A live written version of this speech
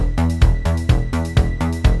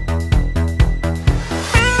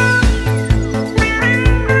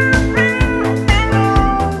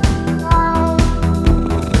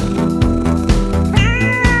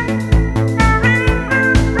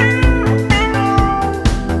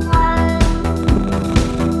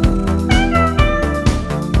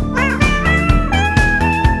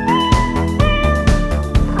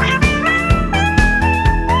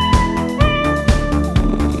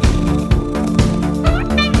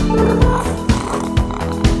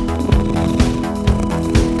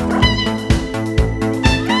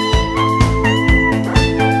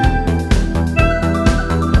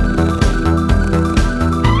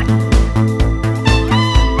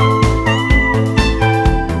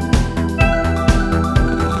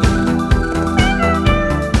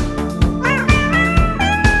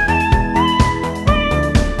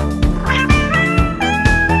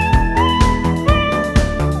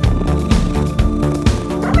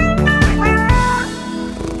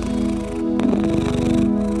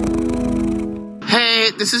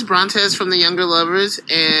This is Brontes from the Younger Lovers,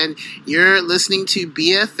 and you're listening to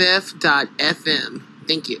BFF.FM.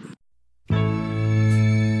 Thank you.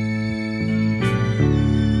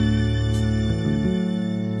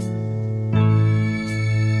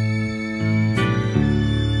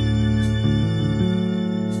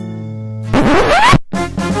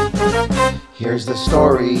 Here's the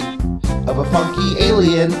story of a funky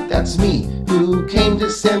alien, that's me, who came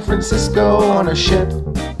to San Francisco on a ship.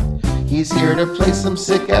 He's here to play some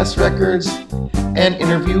sick-ass records and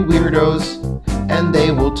interview weirdos, and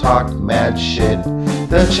they will talk mad shit.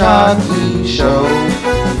 The Chalky Show,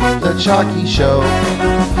 the Chalky Show.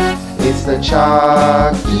 It's the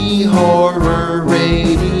Chalky Horror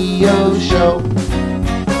Radio Show.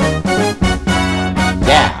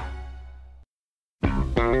 Yeah!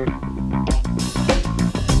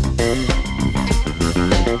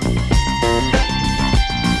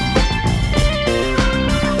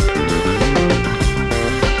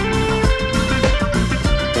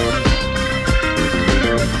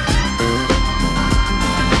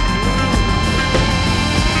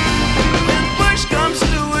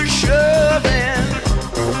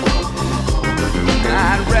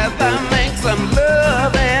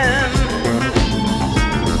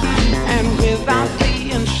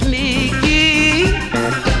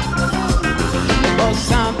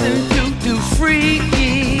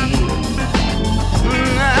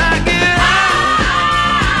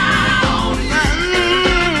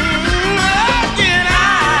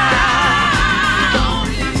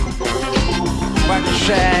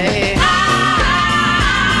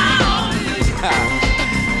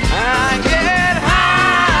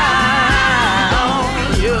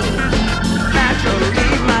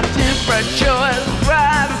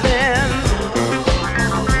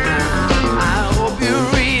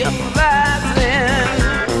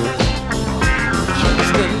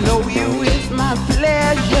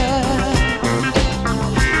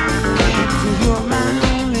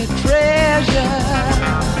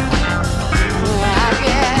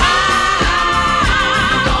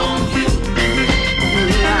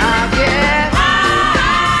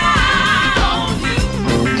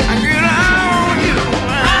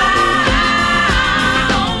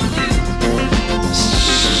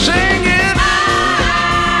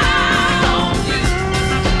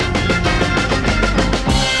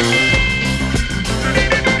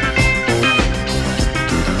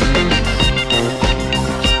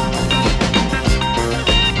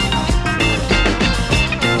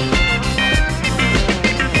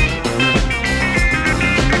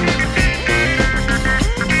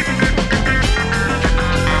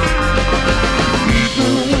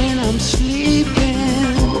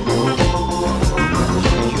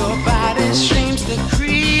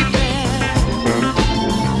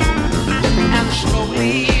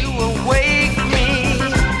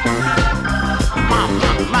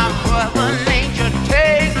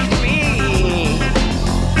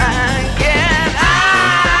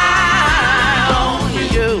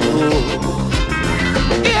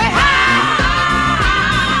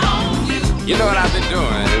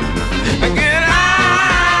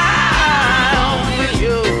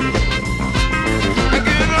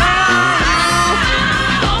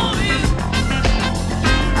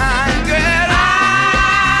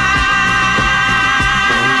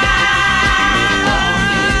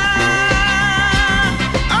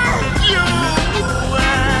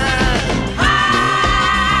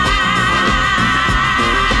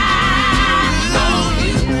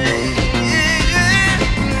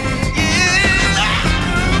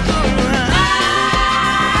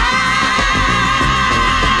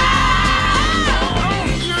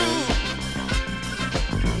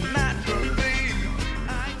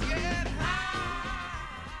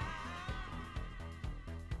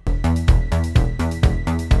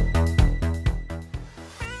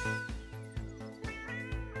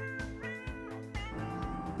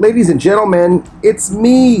 Ladies and gentlemen, it's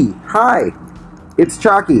me. Hi, it's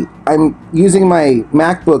Chalky. I'm using my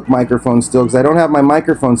MacBook microphone still because I don't have my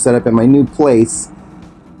microphone set up at my new place.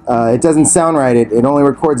 It doesn't sound right. It only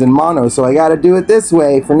records in mono, so I got to do it this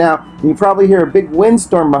way for now. You probably hear a big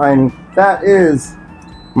windstorm behind me. That is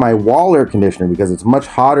my wall air conditioner because it's much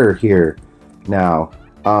hotter here now.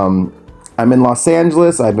 I'm in Los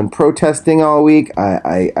Angeles. I've been protesting all week.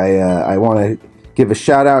 I want to give a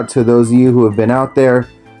shout out to those of you who have been out there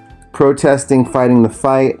protesting, fighting the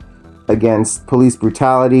fight against police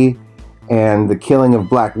brutality and the killing of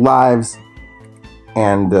black lives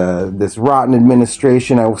and this rotten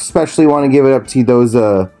administration. I especially want to give it up to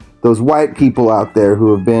those white people out there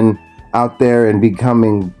who have been out there and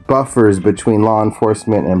becoming buffers between law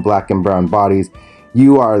enforcement and black and brown bodies.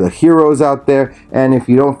 You are the heroes out there. And if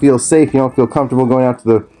you don't feel safe, you don't feel comfortable going out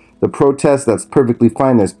to the protest, that's perfectly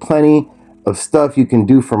fine. There's plenty of stuff you can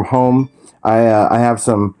do from home. I have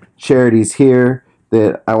some charities here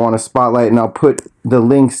that I want to spotlight, and I'll put the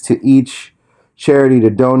links to each charity to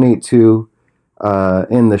donate to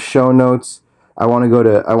in the show notes. I want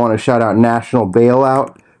to shout out National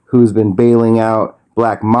Bailout, who's been bailing out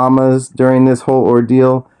Black mamas during this whole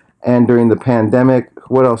ordeal and during the pandemic.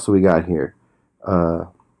 What else do we got here?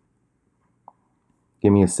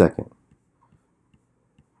 Give me a second.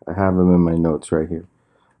 I have them in my notes right here.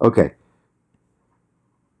 Okay.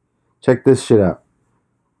 Check this shit out.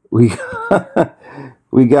 We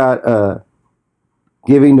got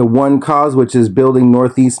giving to One Cause, which is building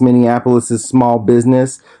Northeast Minneapolis' small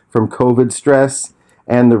business from COVID stress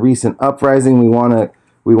and the recent uprising.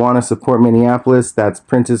 We want to support Minneapolis. That's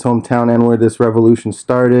Prince's hometown and where this revolution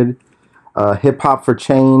started. Hip Hop for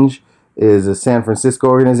Change is a San Francisco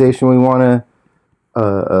organization we want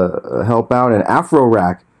to help out. And Afro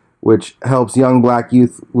Rack, which helps young black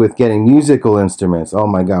youth with getting musical instruments. Oh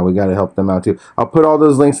my God, we got to help them out too. I'll put all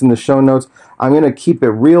those links in the show notes. I'm going to keep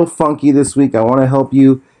it real funky this week. I want to help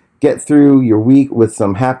you get through your week with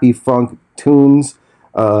some happy funk tunes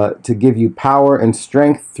to give you power and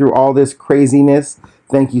strength through all this craziness.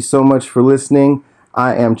 Thank you so much for listening.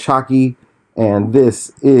 I am Chalky, and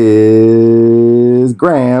this is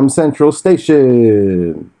Graham Central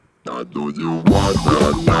Station. Now do you want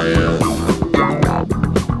that man?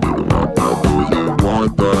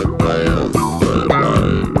 Want that man?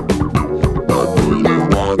 Now do you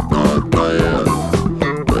want that man?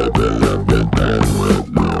 Baby, let me dance with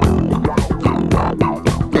you. Now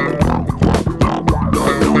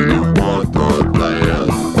do you want that man?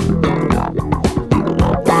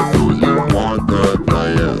 Now do you want that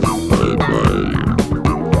man? Baby,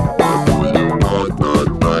 now do you want that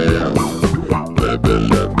man? Baby,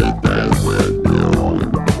 let me dance with you.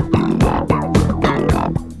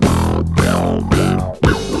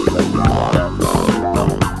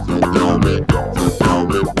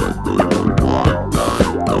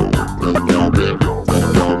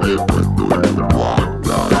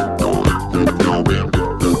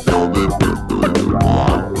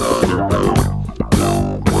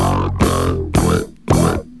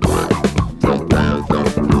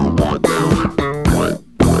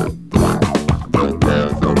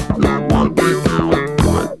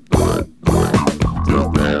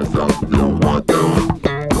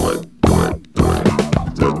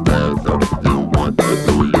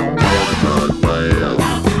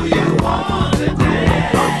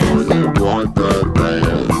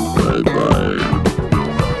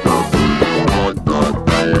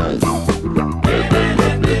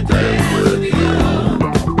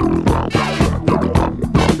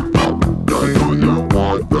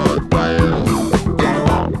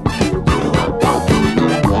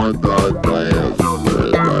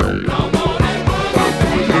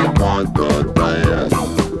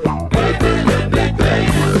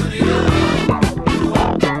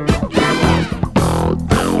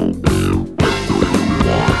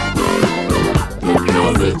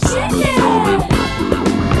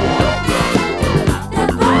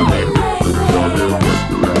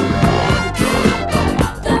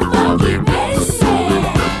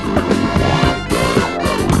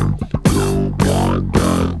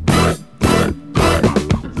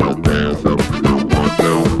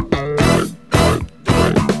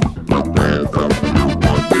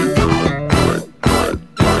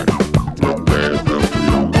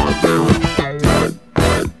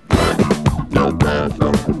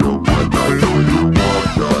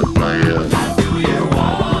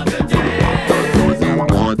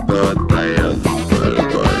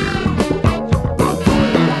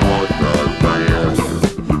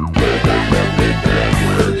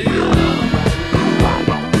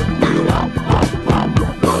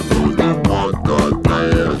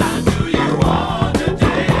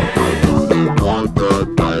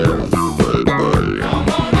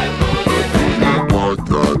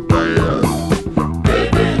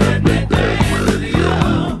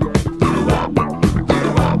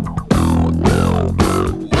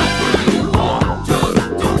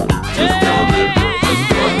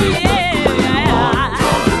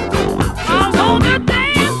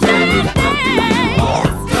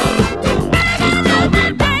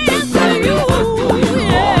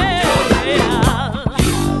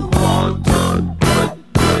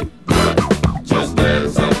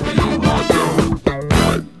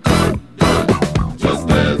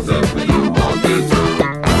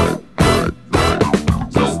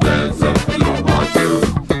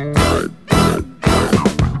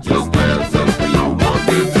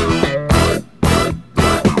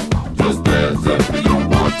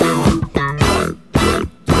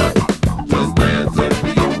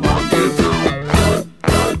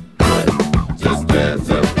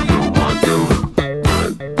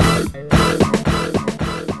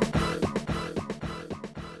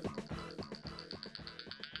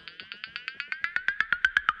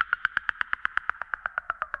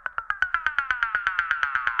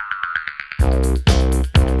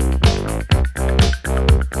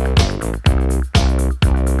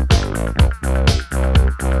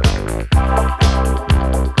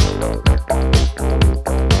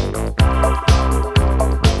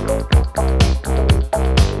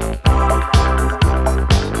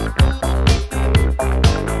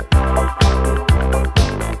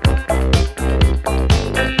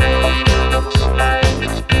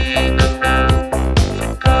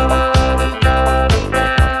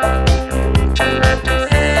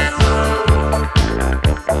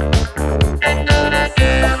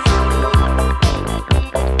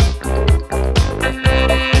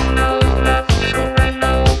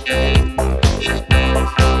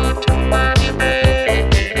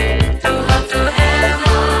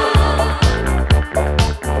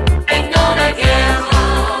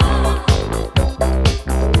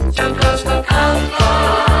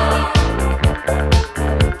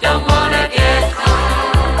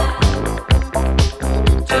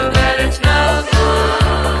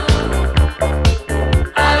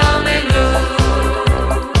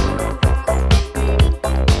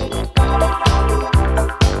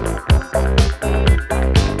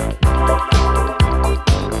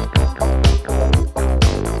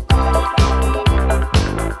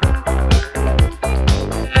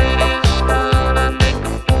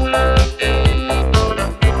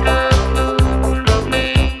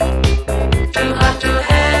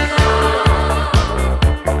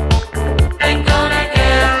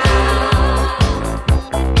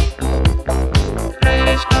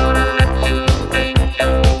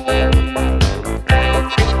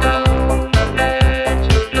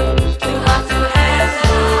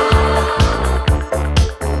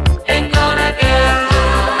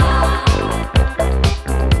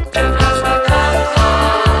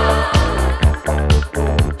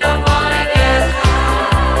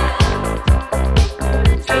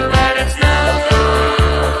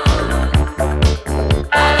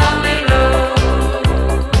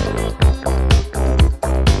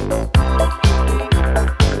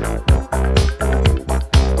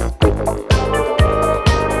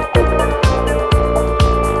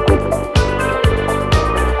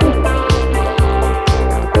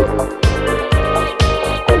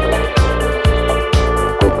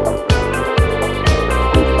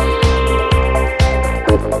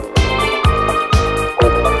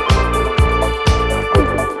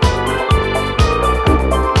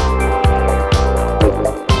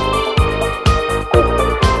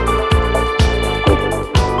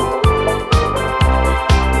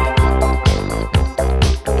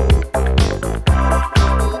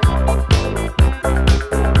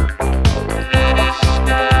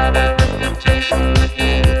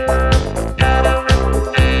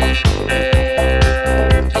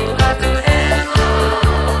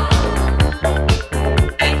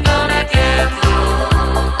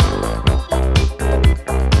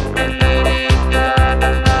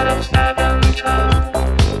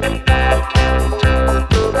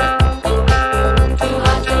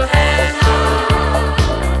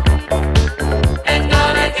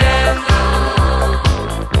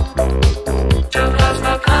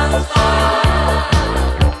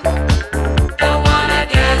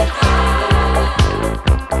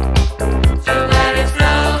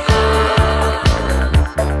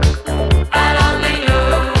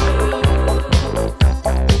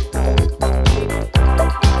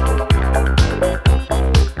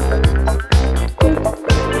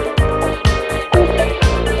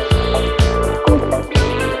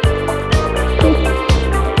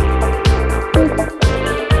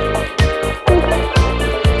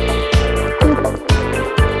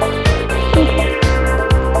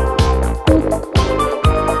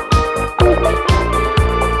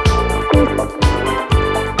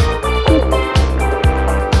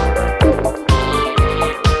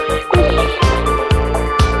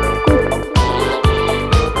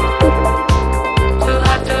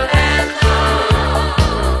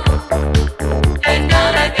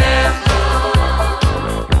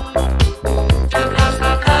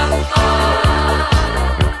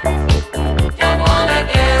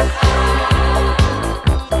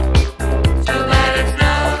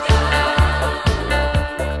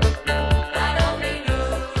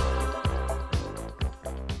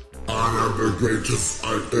 am the greatest,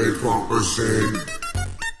 I take from machine.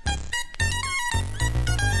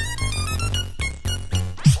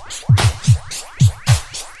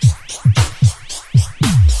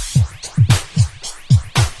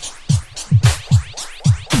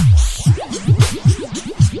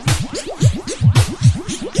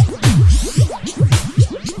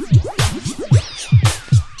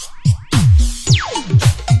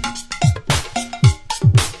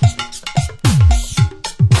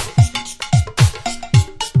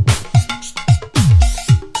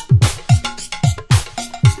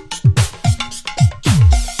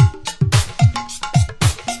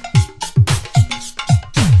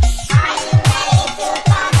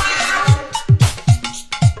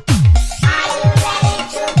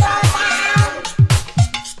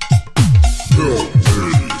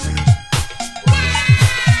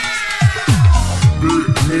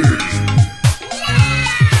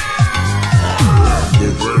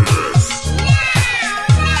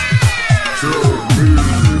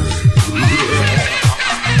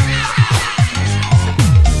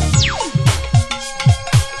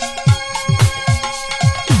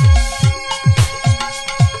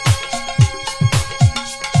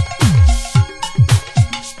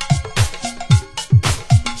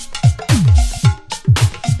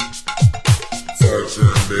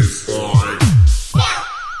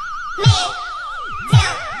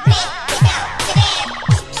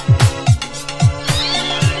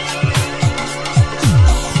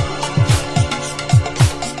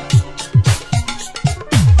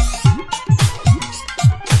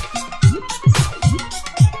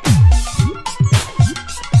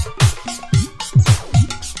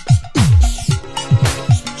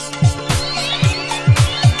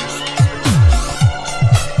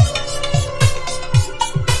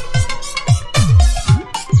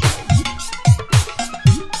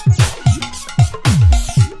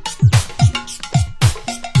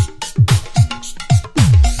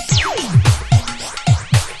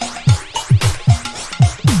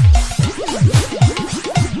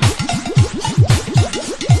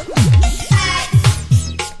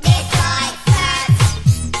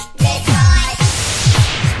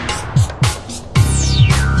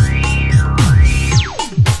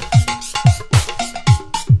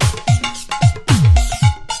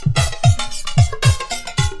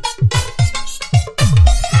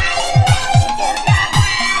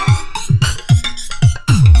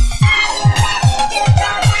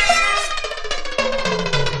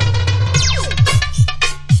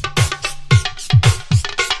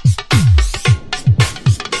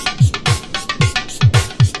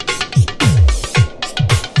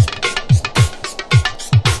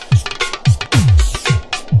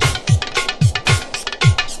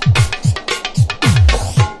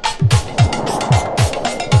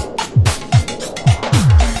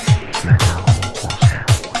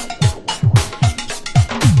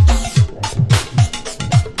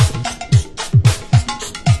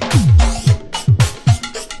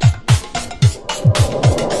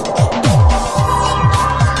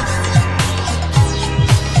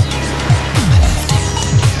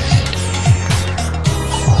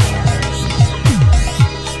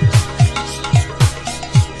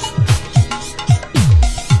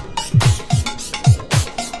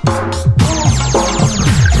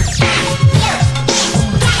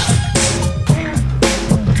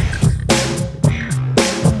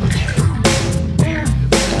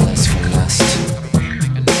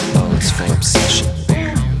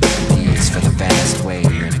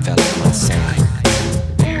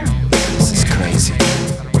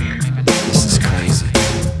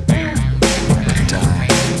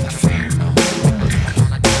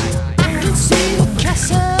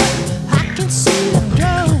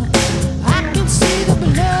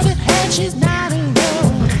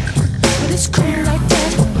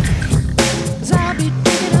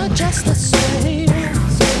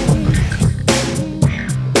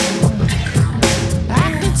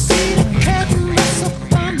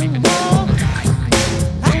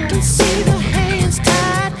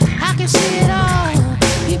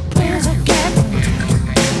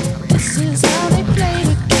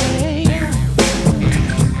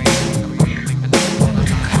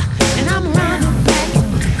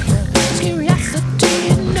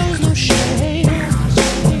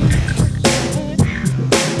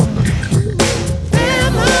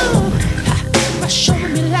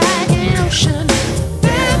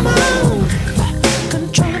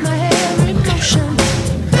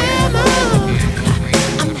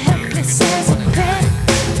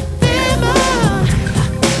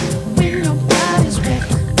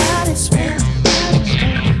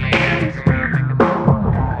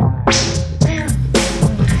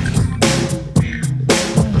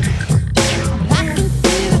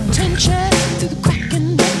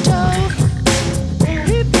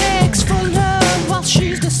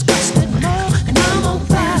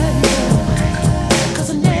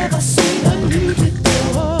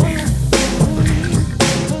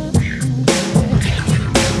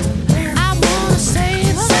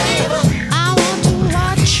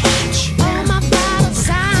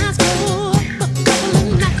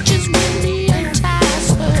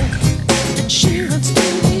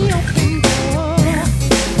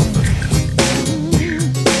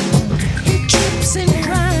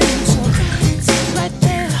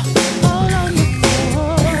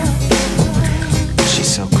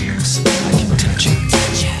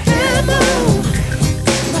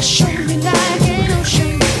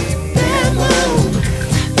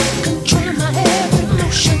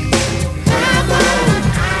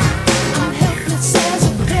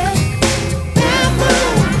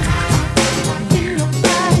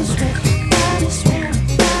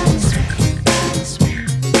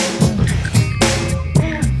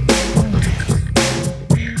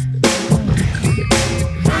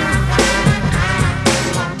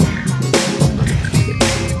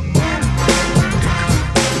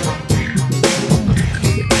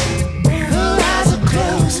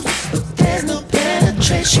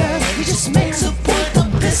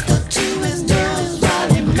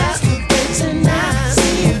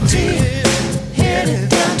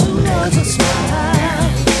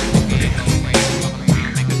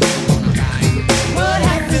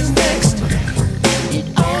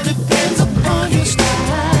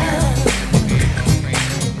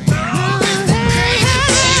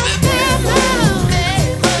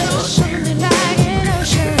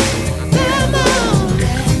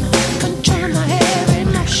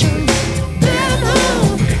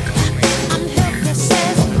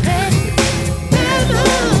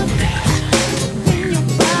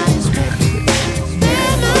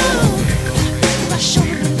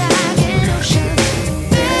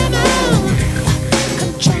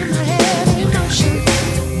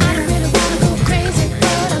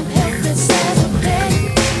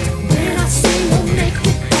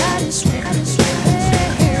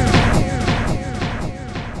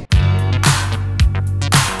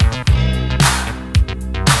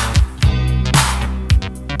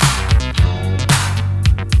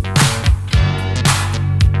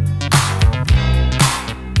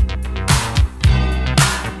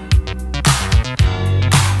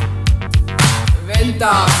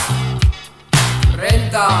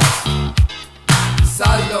 Cuentas,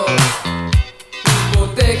 saldos,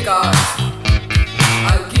 hipotecas,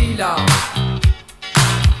 alquila,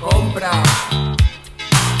 compra,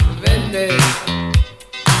 vende,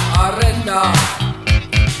 arrenda,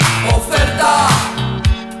 oferta,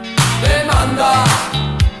 demanda,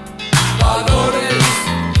 valores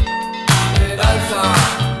de danza,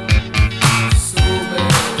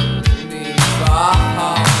 suben y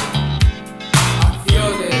bajan,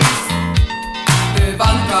 acciones de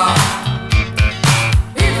banca,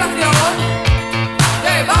 inflación,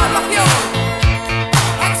 devaluación,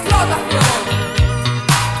 explotación,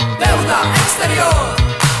 deuda exterior,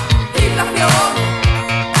 inflación,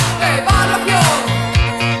 devaluación,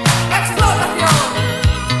 explotación,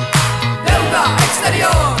 deuda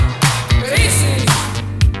exterior, crisis,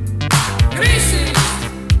 crisis,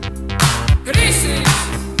 crisis,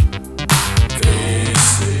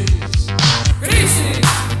 crisis, crisis,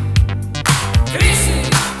 crisis,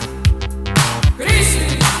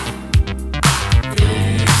 crisis,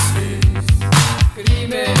 crisis,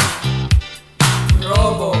 crimen,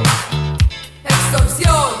 robo,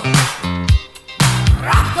 extorsión,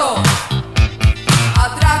 rapto,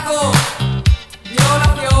 atraco,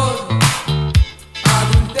 violación,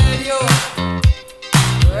 adulterio,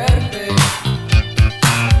 muerte,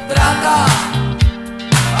 trata,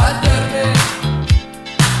 alterne,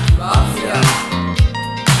 mafia,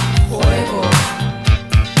 juego,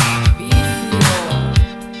 vicio,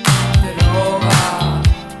 droga,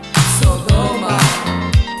 Sodoma,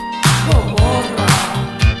 Gomorra,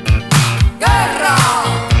 guerra,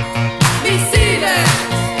 misiles,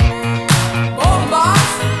 bombas,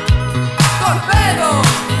 torpedos,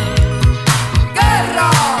 guerra,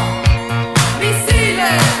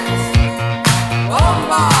 misiles,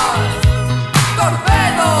 bombas,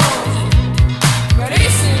 torpedos,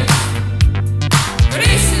 crisis,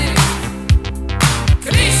 crisis,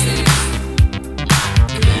 crisis,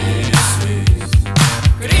 crisis,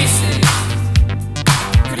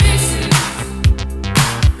 crisis,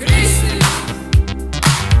 crisis,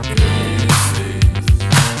 crisis,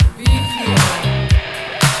 vicio,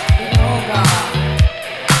 droga,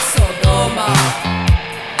 Sodoma,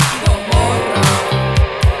 Gomorra,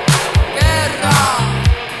 guerra,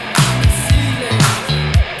 misiles,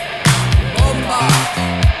 bombas,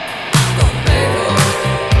 torpedos,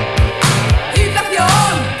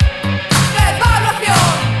 inflación,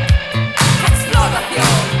 devaluación,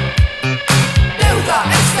 explotación, deuda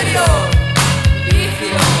exterior,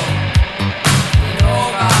 vicio,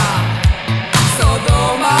 droga,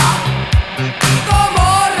 Sodoma,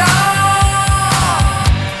 Gomorra.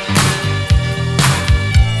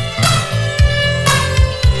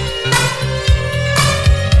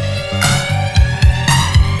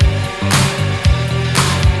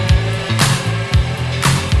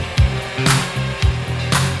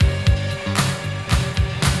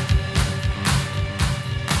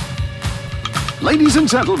 Ladies and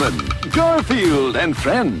gentlemen, Garfield and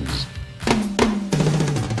friends.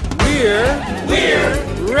 We're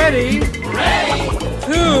ready to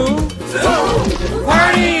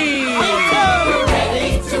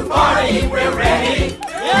party. We're ready.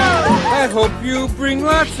 I hope you bring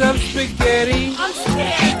lots of spaghetti. I'm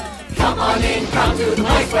scared. Come on in, come to the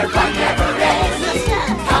place where fun never ends.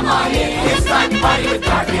 Come on in, it's time to party with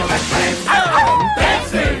Garfield and friends.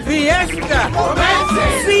 Dancing, Fiesta,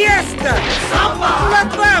 romancing, siesta, samba, la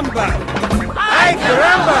bamba. Ay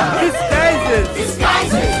caramba, disguises,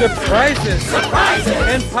 surprises,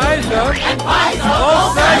 and pies of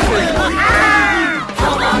all sizes.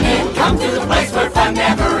 Come on in, come to the place where fun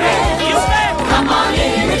never ends. Come on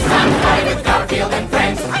in, it's time to party with Garfield and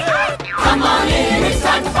friends. Come on in, it's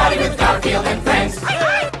time to party with Garfield and friends.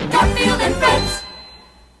 Garfield and friends.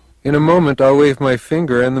 In a moment, I'll wave my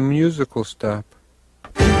finger and the music will stop.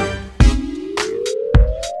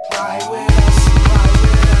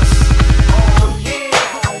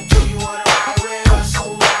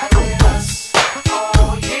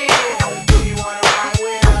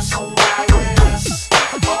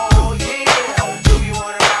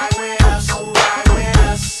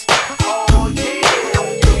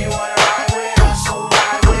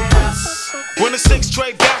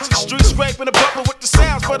 Scraping the bubble with the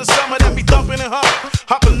sounds for the summer that be thumping and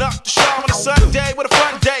hopping up the show on a Sunday.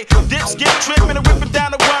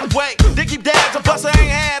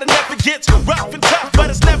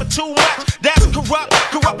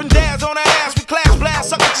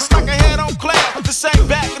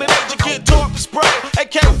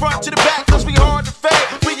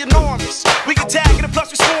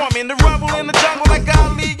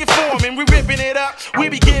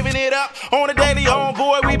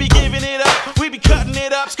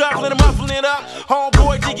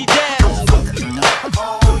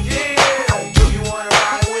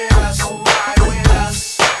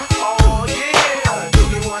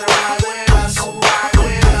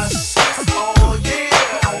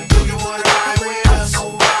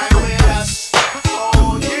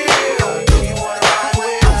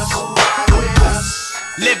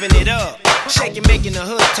 living it up. Shaking, making the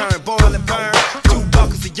hood turn, boil and burn. 2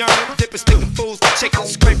 buckets of urine, dipping, sticking fools for chicken,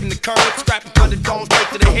 scraping the curb, scrapping for the dome, straight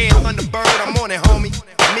to the head, Thunderbird. I'm on it, homie.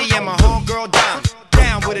 Me and my homegirl Diamond.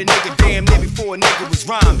 Down with a nigga damn near before a nigga was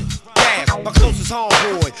rhyming. Damn, my closest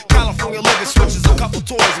homeboy. California living switches, a couple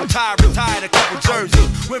toys. Retired a couple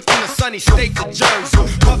jerseys. Went from the sunny state to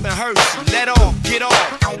Jersey. Puffin' Hershey, let off, get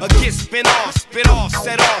off. Or get spin off, spit off,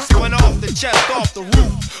 set off. Spun off the chest, off the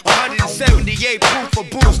roof. 178 proof of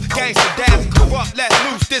boost. Gangsta dads, corrupt, let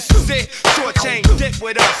loose. This is it. Short chain, dip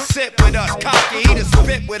with us, sit with us. Cocky, eat a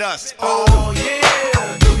spit with us. Oh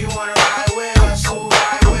yeah, do you wanna ride with us? Who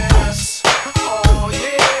ride with us? Oh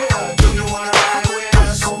yeah, do you wanna ride with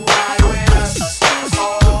us? Who ride with us?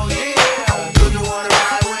 Oh yeah, do you wanna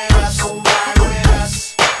ride with us? Who ride with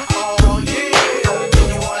us? Oh yeah, do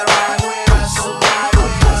you wanna ride with us? Who ride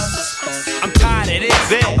with us? I'm tired of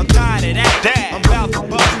this, I'm tired of that. I'm about to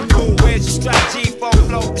bust. Cool, where's your strap? G4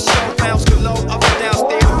 flow, the show bounce below, up and down,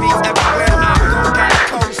 stairs, beats everywhere I go. Got a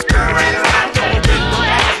cold spirit, I don't get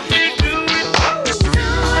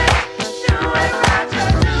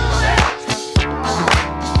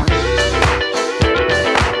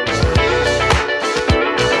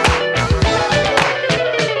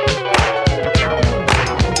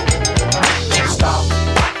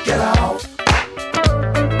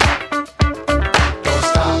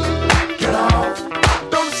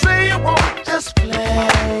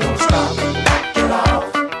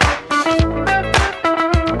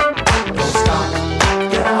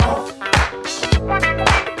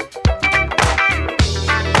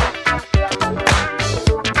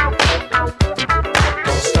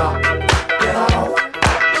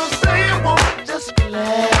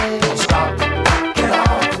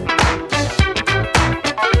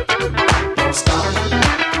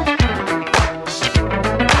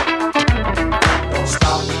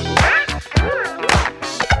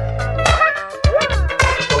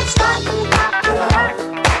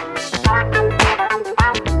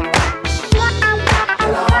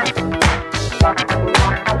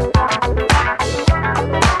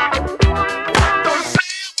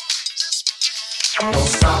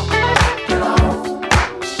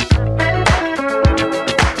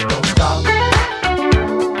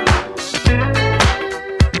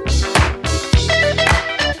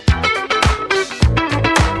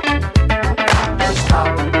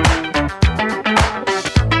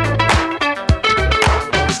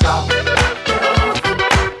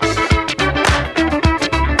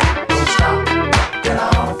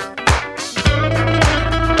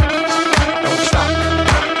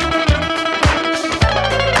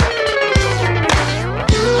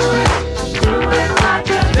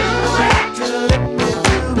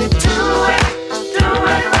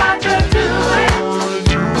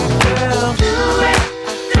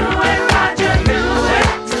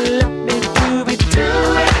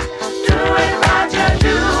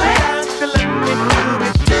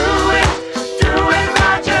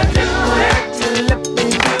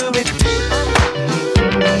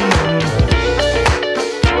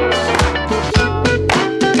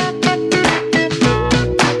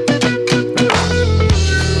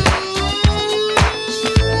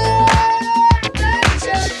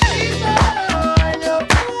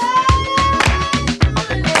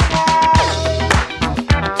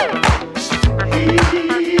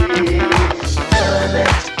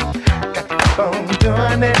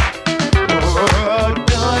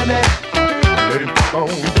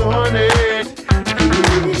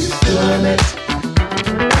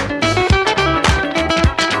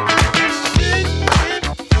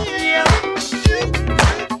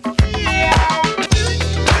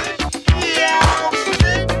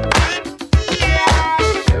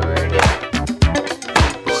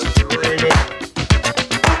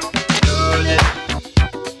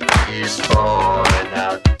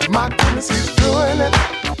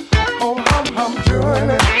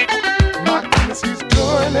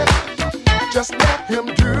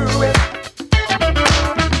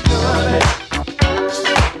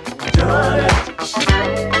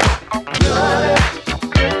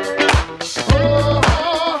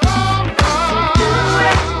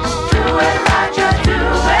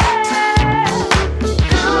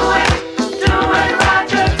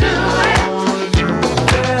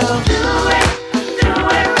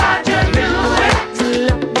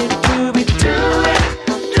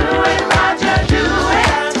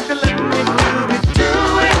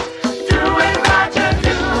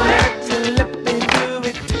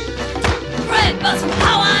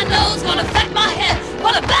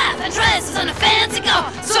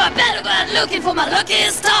looking for my lucky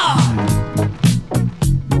star.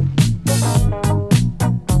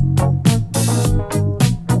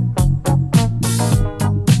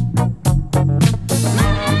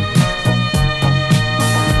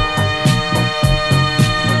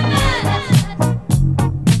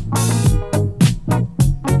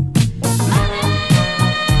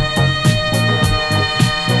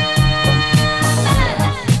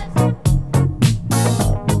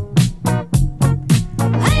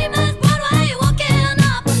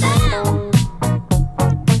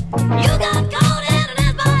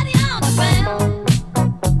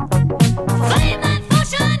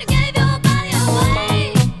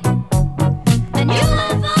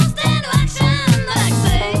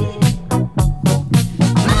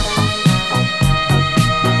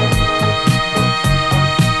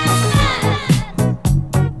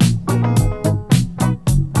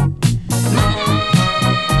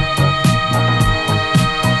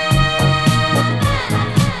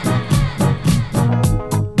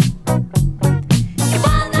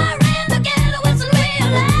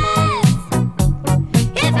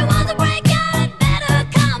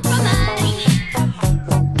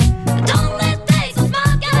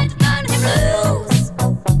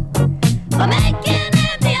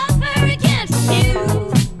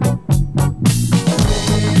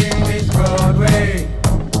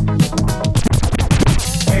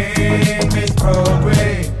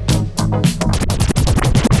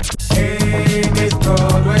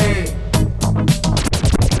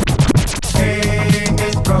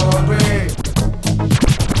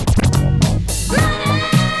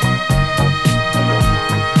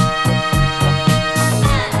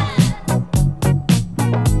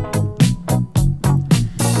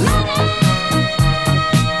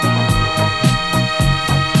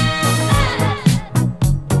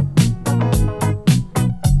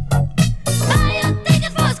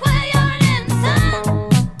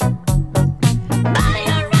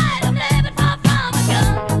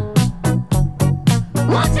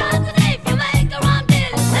 Watch out, 'cause if you make a wrong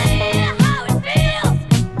deal, see how it feels.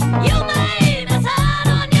 You may miss out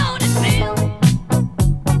on your next meal.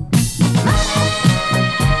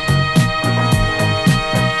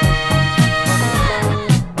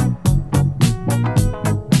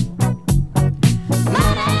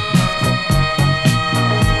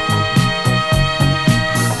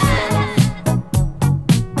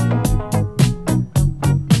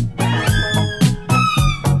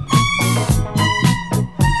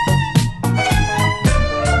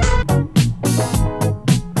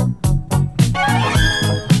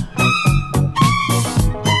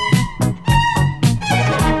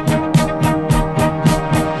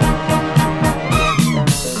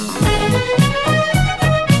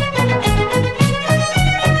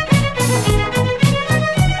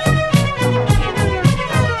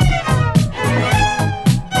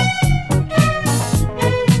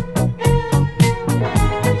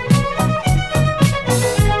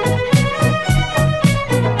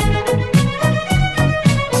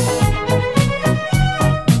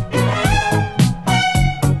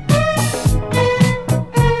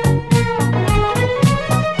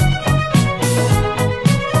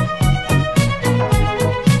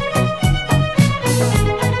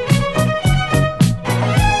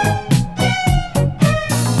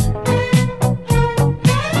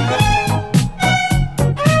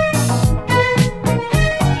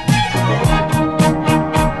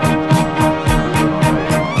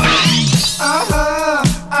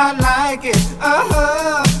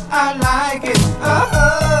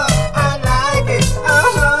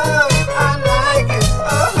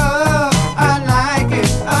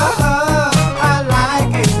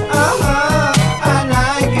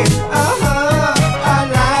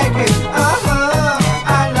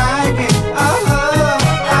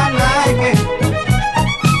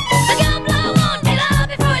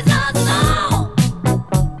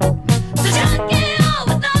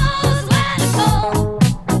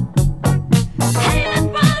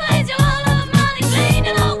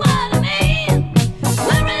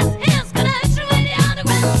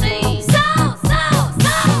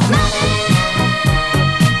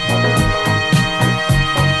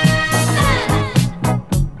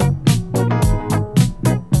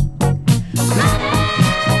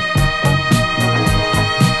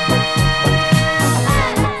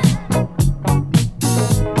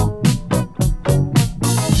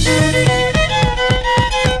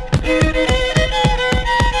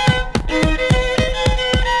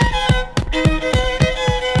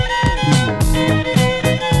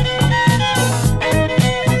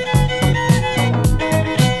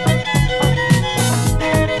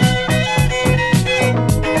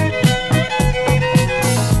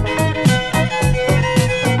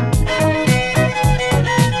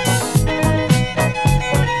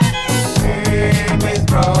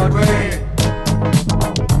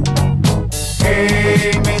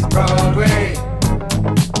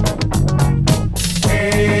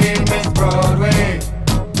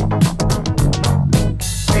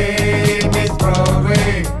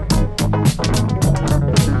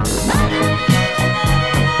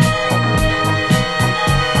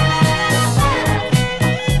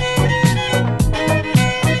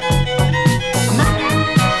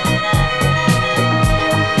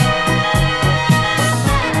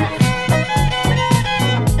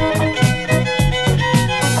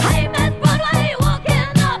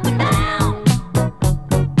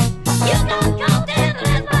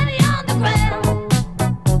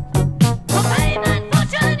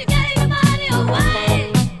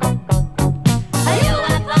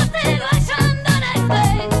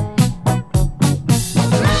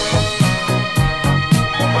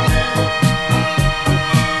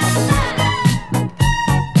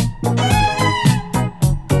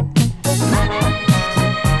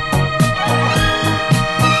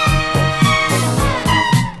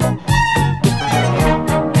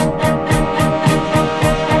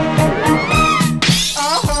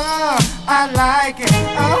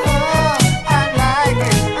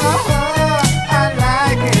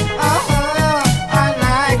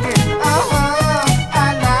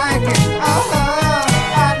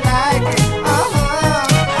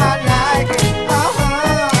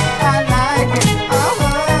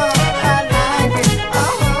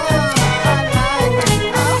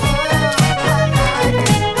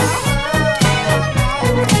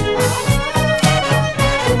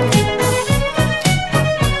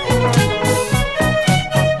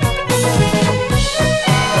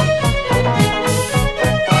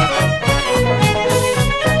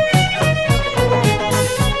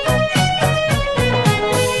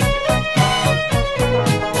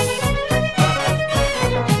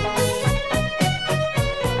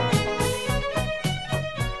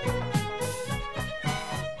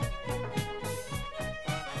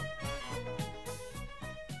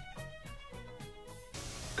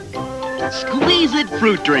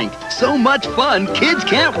 fruit drink. So much fun, kids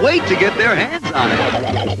can't wait to get their hands on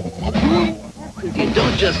it. You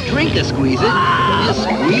don't just drink a squeeze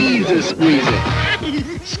it, squeeze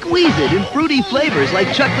it. Squeeze it in fruity flavors like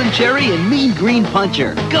Chucklin Cherry and Mean Green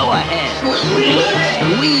Puncher. Go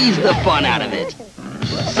ahead. Squeeze the fun out of it.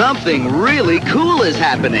 Something really cool is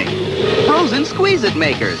happening. Frozen Squeeze It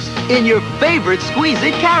makers in your favorite Squeeze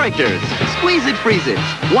It characters. Squeeze It Freeze It.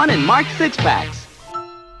 One in marked 6-packs.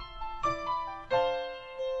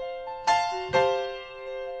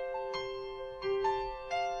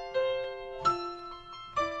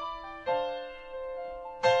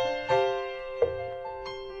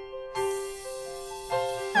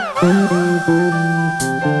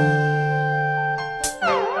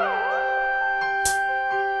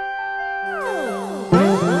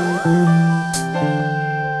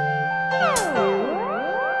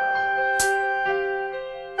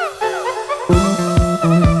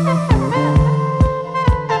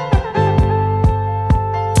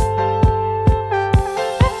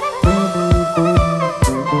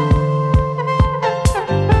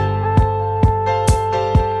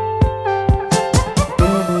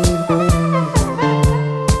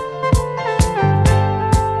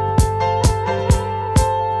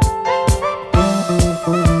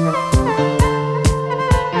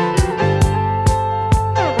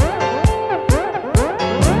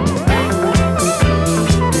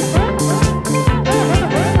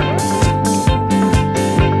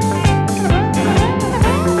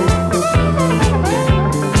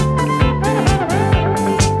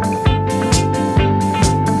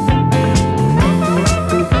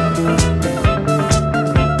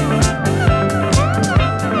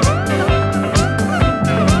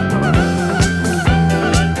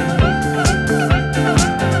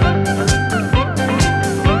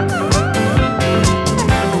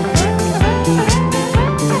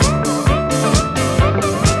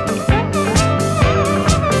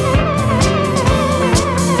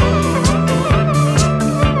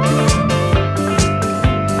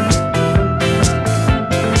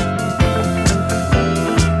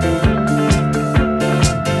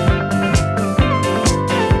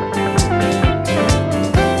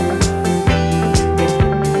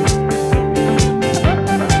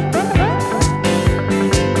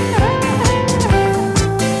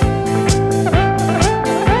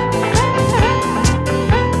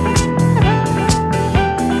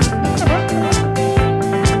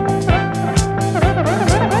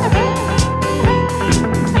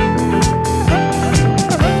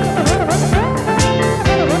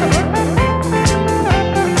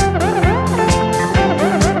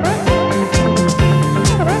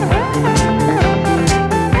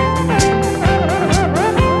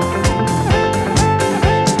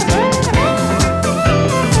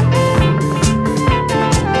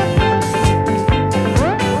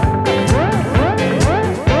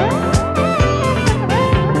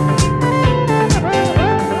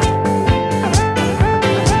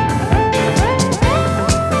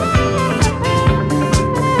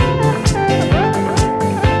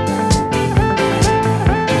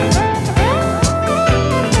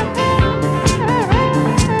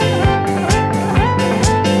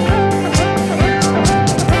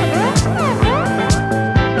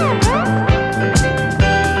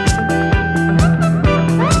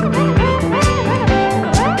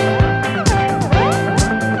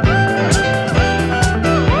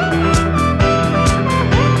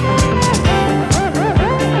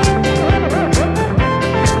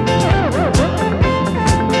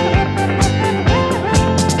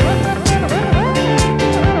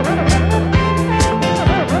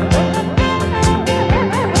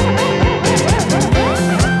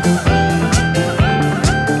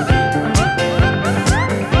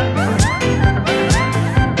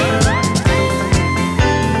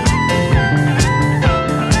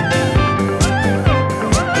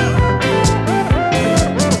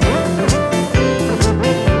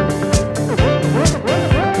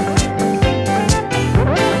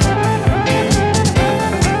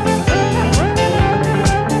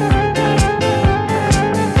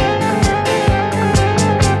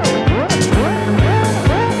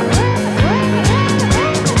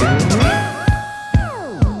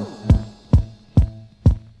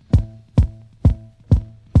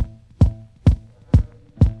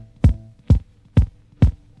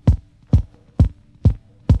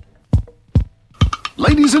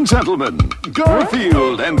 Ladies and gentlemen,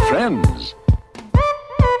 Garfield and Friends.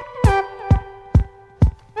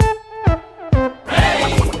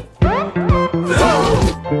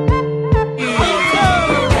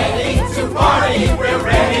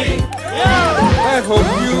 I hope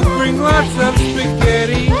you bring lots of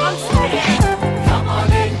spaghetti.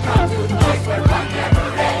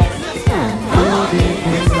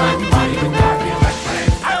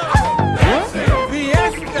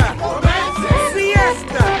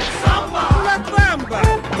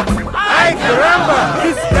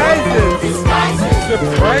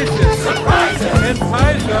 Surprises. And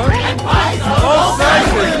pies of all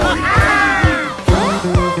sizes.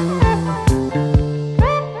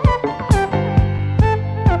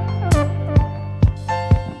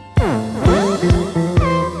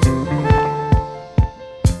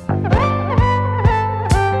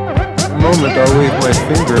 Moment I'll wave my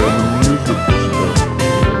finger and the music will start.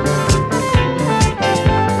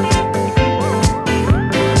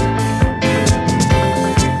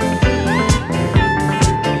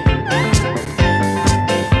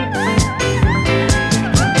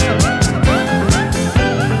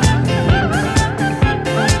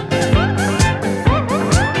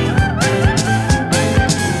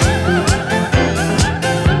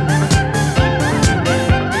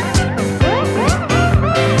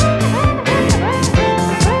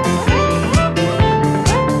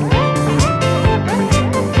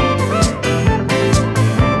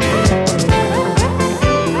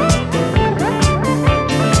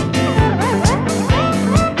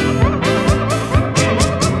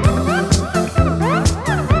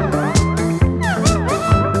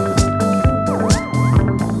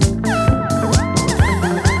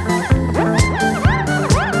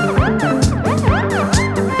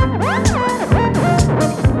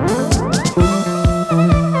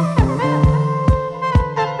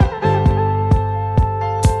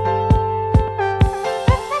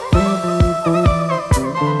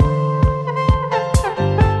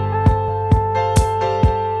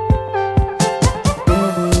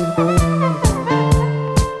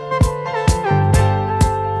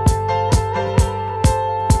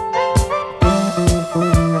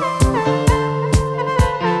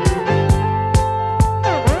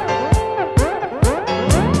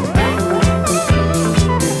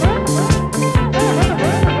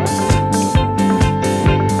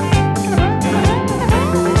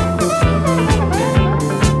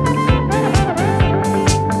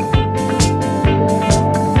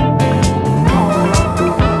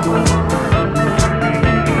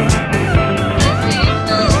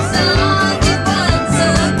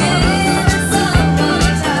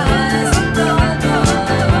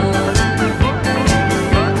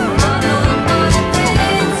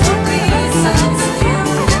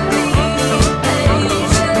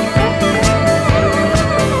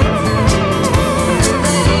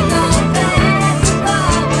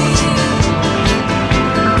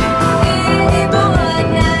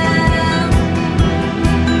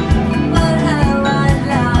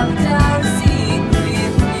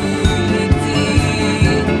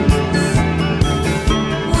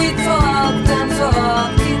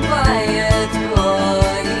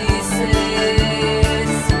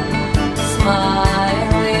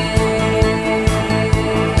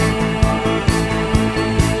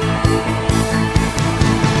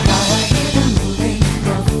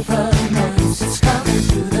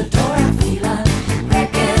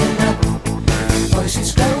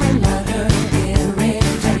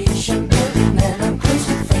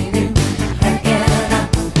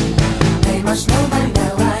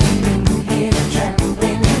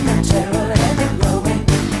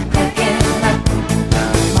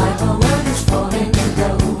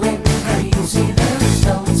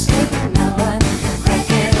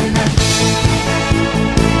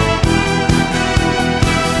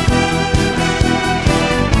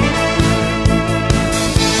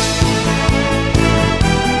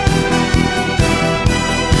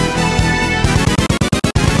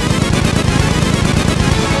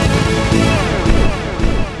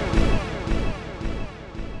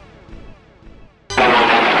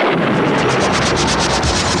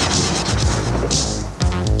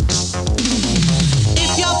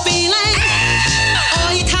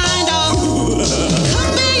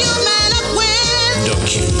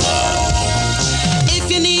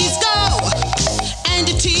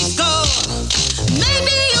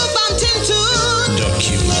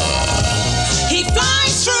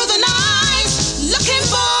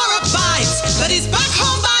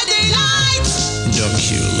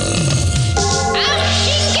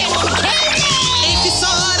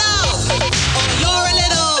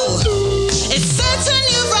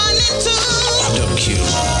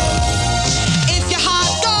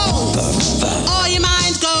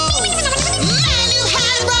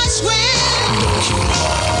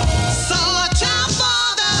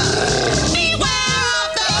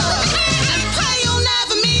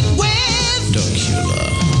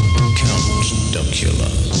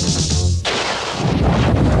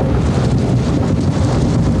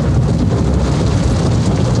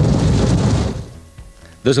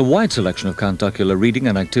 There's a wide selection of Count Duckula reading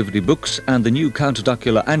and activity books, and the new Count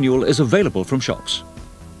Duckula Annual is available from shops.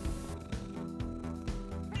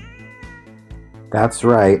 That's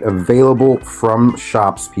right. Available from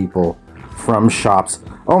shops, people. From shops.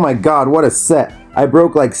 Oh my god, what a set. I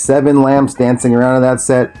broke like 7 lamps dancing around in that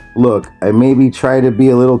set. Look, I maybe tried to be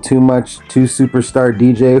a little too superstar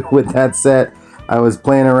DJ with that set. I was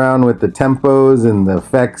playing around with the tempos and the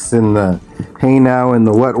effects and the hey now and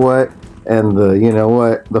the what and the, you know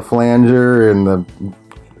what, the flanger and the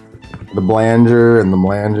blanger and the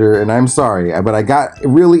mlanger. And I'm sorry, but I got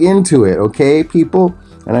really into it, okay, people?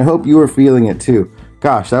 And I hope you were feeling it too.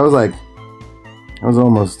 Gosh, that was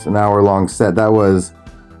almost an hour-long set. That was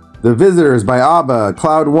The Visitors by ABBA,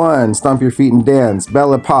 Cloud One, Stomp Your Feet and Dance,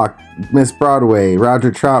 Belle Epoque, Miss Broadway,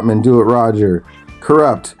 Roger Troutman, Do It Roger,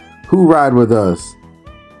 Corrupt, Who Ride With Us,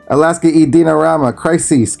 Alaska E. Dinarama,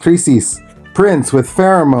 Crisis, Prince with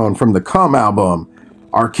Pheromone from the Come album,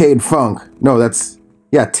 Arcade Funk. No,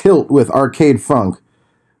 Tilt with Arcade Funk.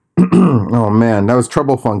 Oh man, that was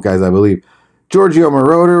Trouble Funk, guys, I believe. Giorgio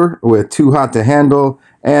Moroder with Too Hot to Handle,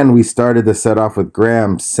 and we started the set off with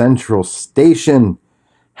Graham Central Station.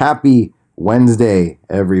 Happy Wednesday,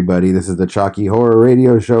 everybody. This is the Chalky Horror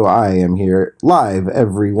Radio Show. I am here live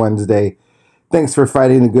every Wednesday. Thanks for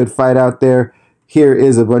fighting the good fight out there. Here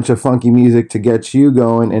is a bunch of funky music to get you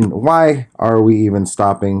going. And why are we even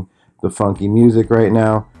stopping the funky music right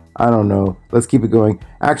now? I don't know. Let's keep it going.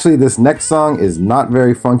 Actually, this next song is not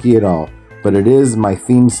very funky at all, but it is my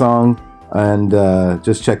theme song, and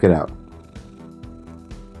just check it out.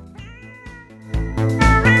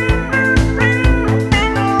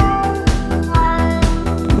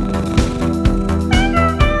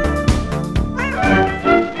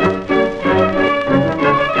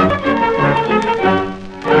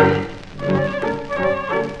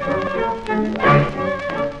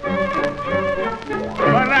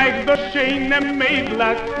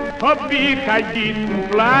 Hab ich einen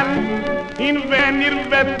Plan, und wenn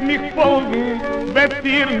ihr werdet mich folgen, werdet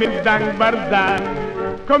ihr mir dankbar sein.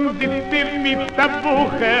 Kommt sitzt ihr mit der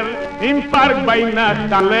Bucher im Park bei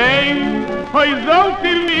Nacht allein, heu sollt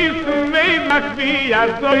ihr wissen, Mädach, wie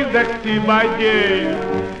soll sich bei gehen.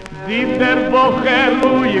 Sieht der Bucher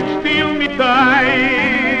ruhig still mit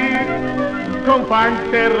euch, kommt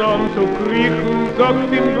fangt an zu kriechen,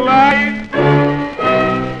 sagt ihm gleich.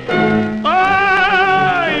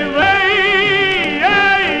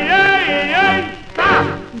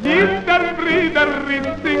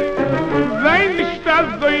 Sei nicht das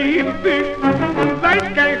so hitzig, sei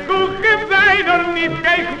kein Kuchen, sei doch nicht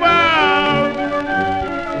kein Schwab.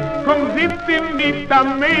 Komm, sitz ihm mit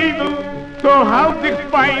am Mädel, so halt sich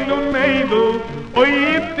fein und Mädel, o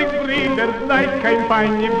hitzig Brüder, sei kein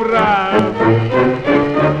feine Brav.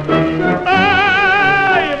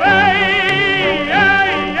 Ei, ei,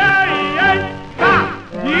 ei, ei, ei, ha,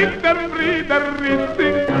 gibt der Brüder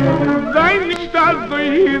hitzig, sei nicht das so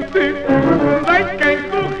hitzig, sei kein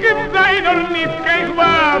Kuchen, sei doch nicht kein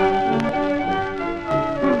Schwab.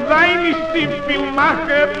 Sei nicht die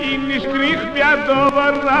Filmmacher, ihn nicht krieg wie ein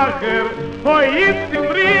Doberlacher. Hoi ist die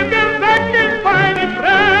Brüder, sei kein feine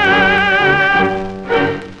Frau.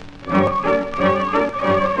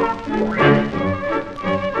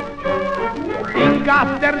 In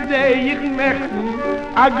Gaster seh ich Nächten,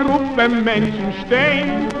 a Gruppe Menschen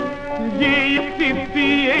stehen. Geh ich sitz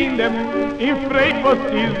wie einem, in frag, was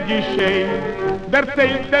ist geschehen. Der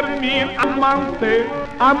zählt mir am Mante,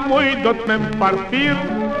 am Moi dort nem Papier.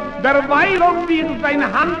 Derweil wir seine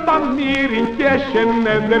Hand an mir in Kirchen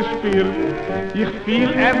spielt. Ich fiel,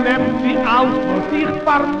 nimmt sie aus, was ich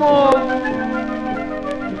vermog.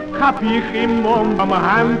 Hab ich ihm am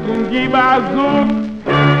Hand und gib so.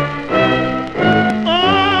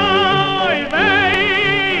 Oi, wei,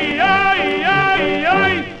 oi, oi,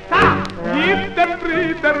 oi, ha! Gibt der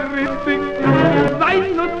Brüder richtig, sei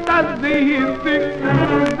nur das sie hitzig,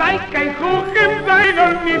 sei kein Kuchen, sei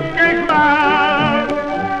noch nicht kein Mann.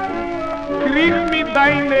 Krieg mit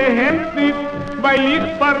deine Hände nicht, weil ich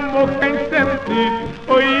vermog kein Cent nicht.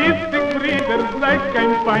 O ist die Brüder, sei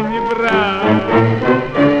kein feine Brav.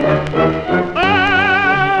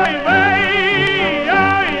 Oi, wei,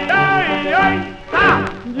 oi, oi, oi, ha!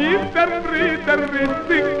 Gibt der Brüder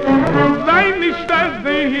richtig, sei nicht das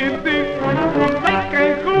sie hitzig, sei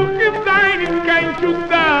kein Kuchen, sei nicht kein Schuh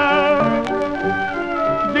da.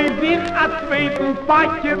 Die sich als zweiten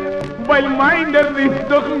Paket, weil meiner ist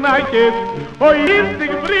doch nacket. O ist die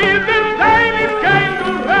Brüder, sei nicht kein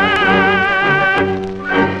Duran.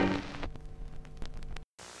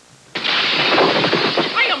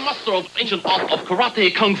 I am master of ancient art of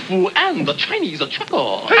karate, kung fu, and the Chinese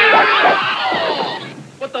chuckle.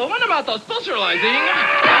 But the one about the socializing,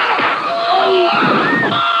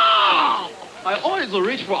 I always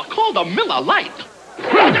reach for a cold Miller Lite.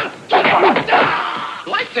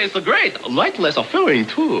 Light tastes great. Light less of filling,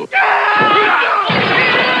 too.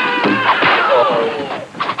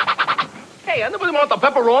 Hey, anybody want a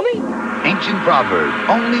pepperoni? Ancient proverb.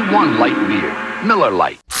 Only one light beer. Miller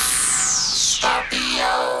Lite.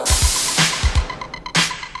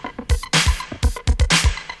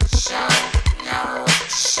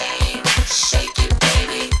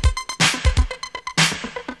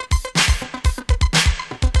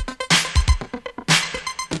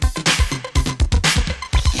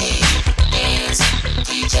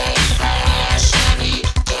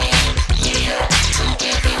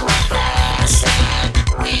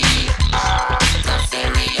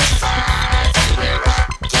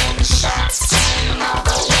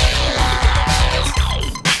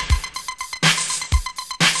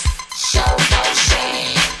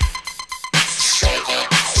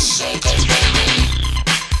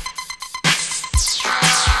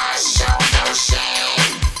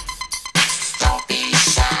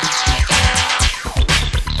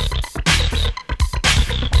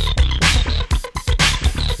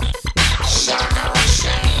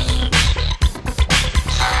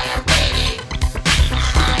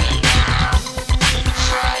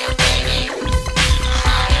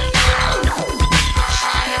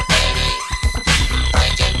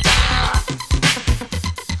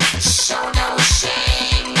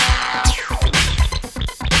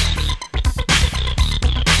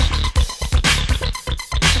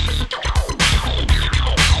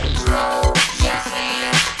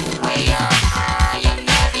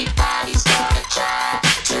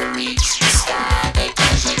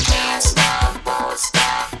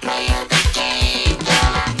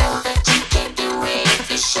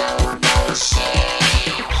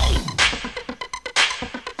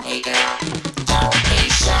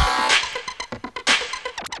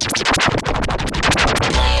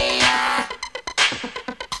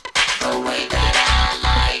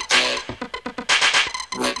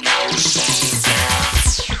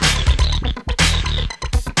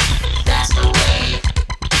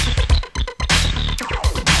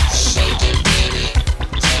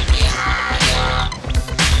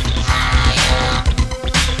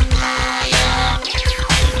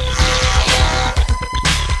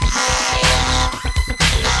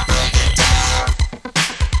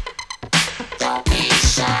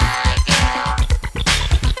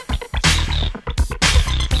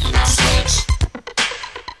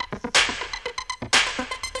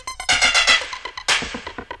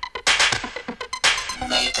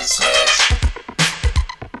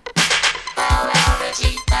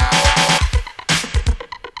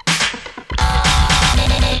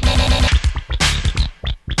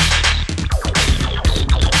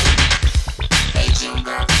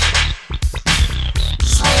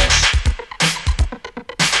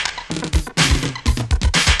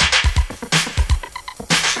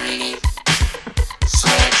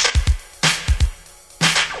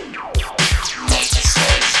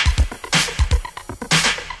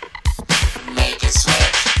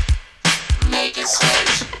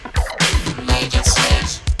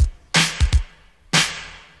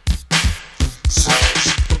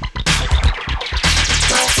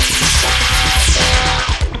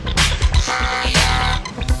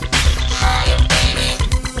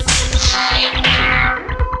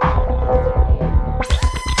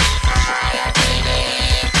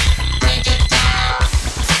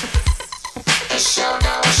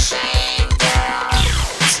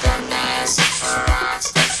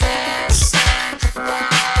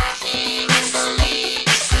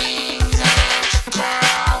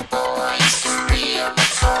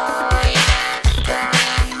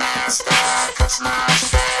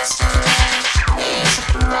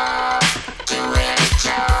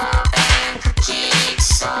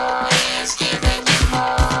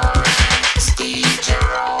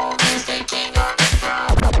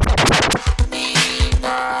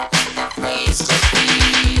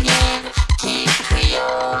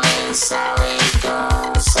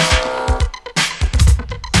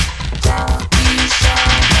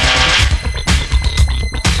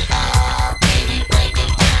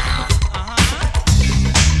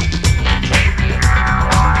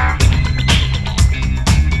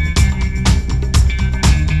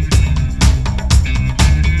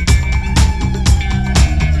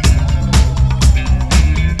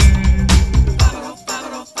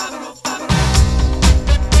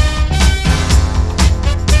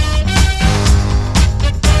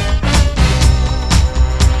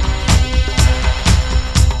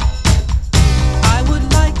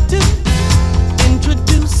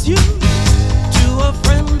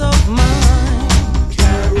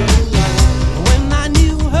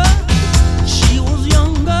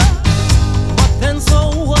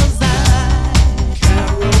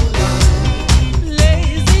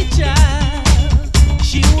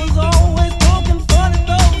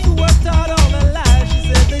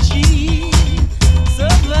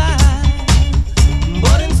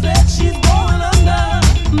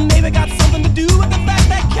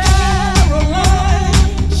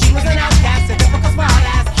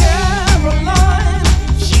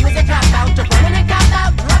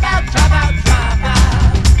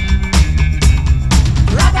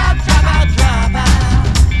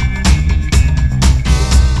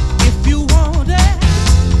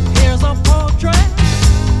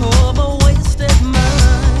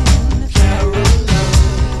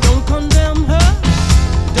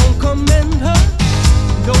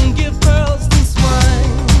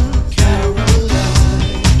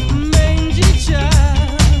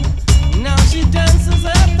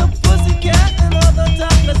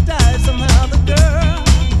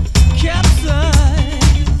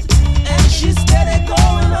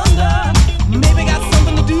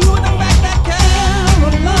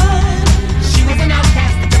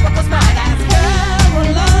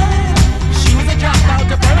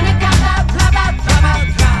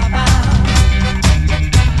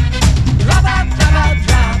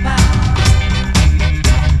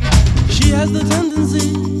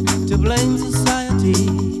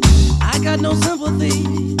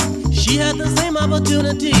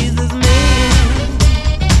 opportunities as men.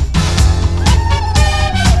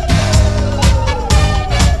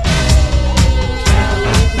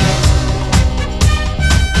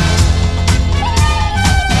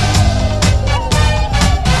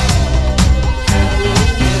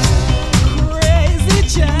 Crazy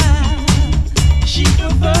child, she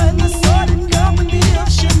preferred the sordid company of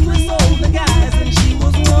shiftless older guys, and she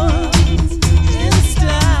was once in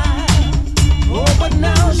style. Oh, but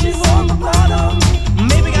now she's on the bottom.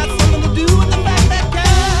 Maybe got something to do with the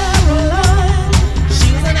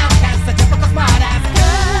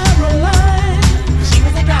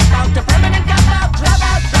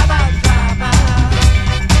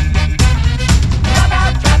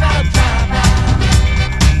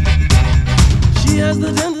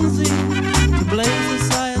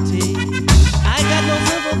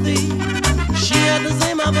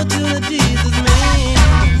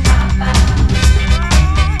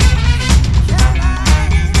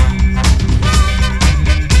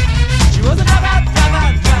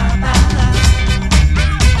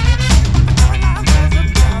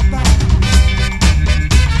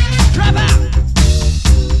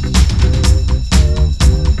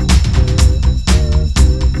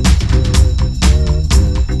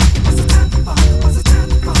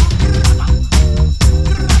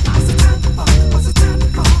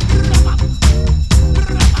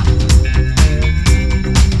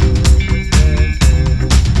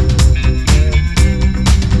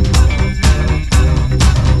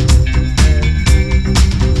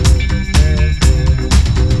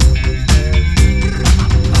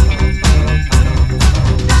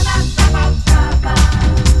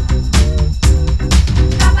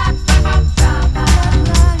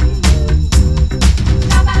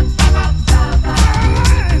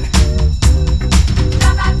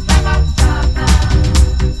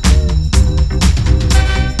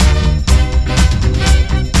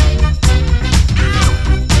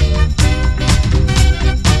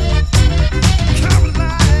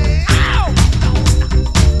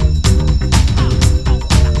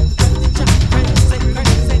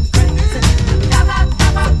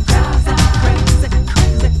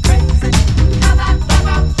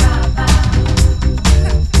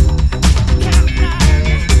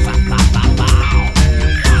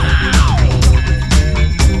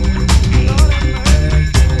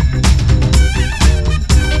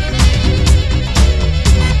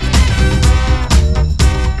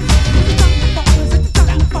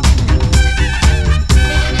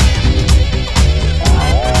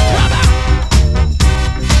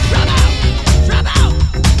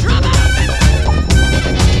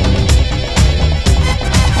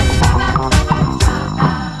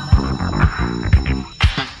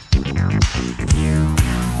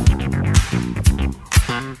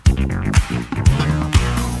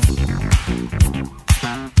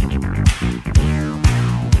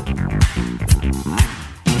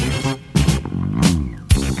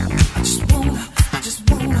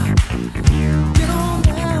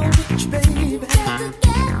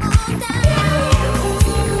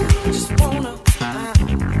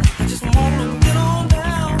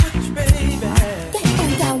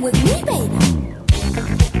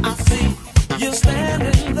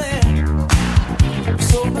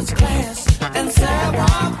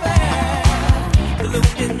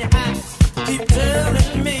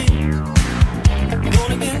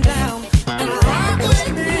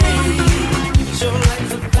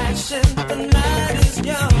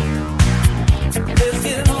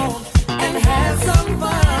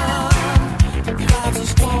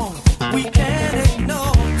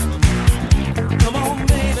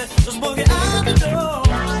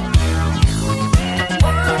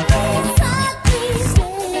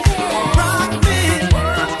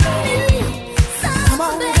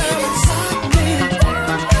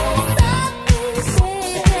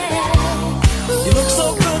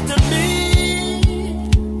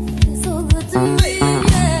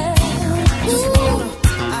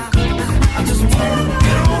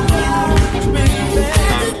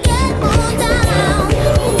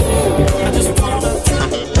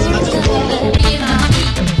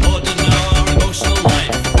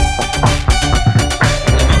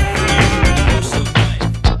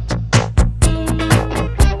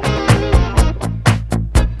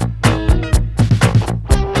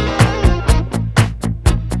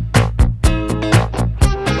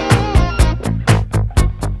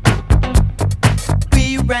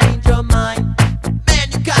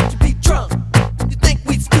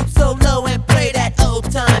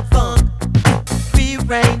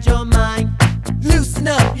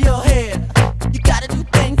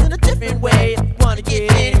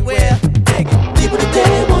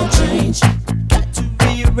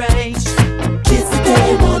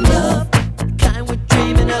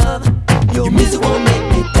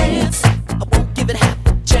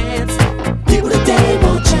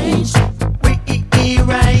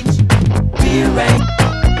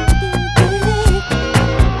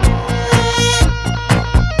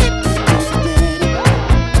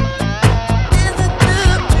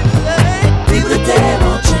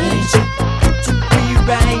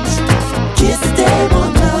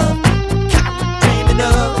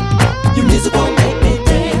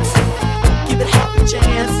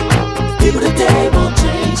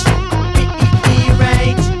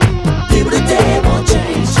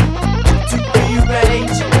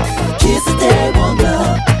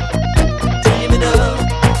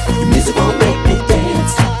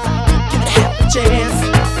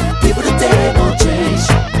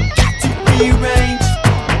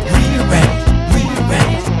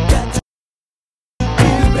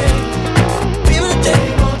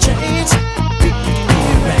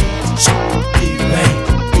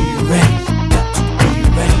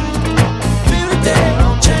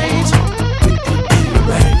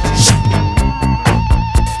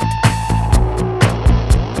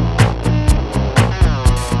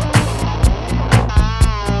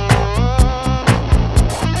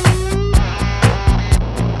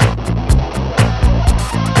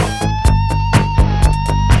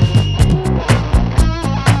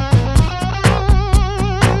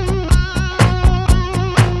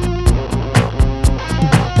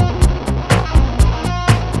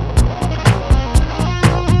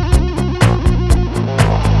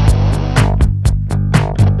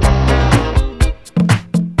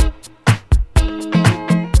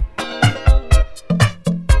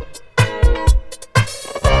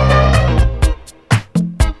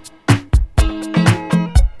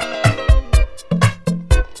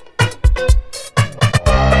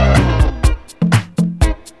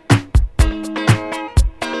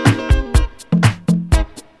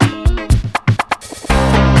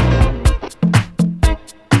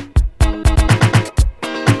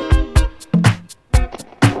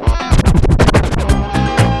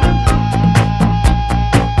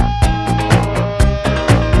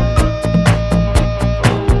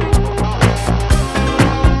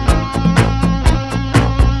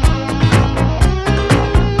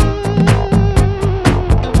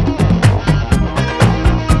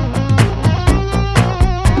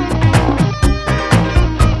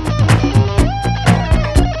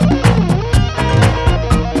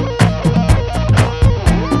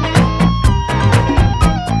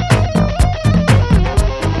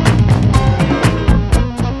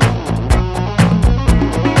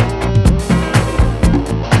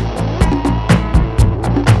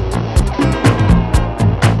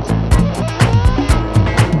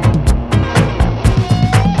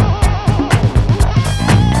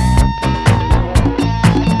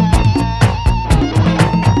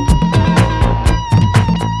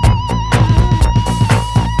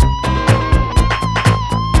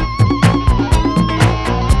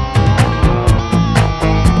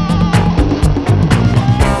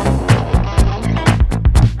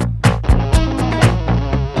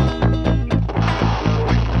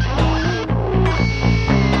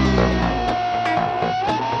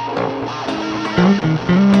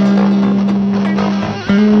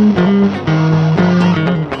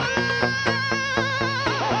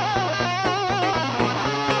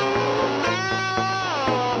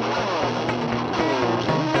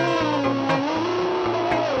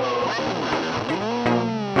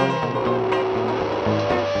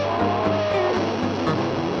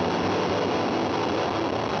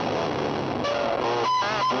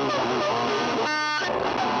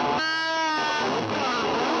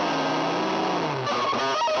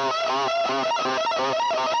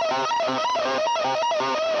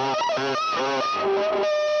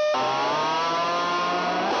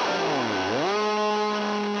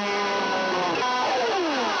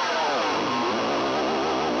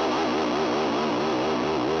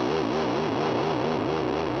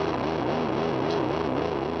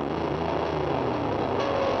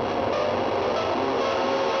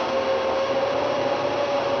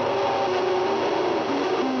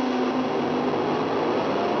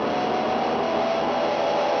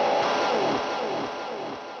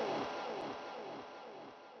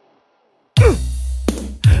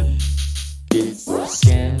It's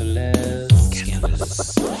scandalous.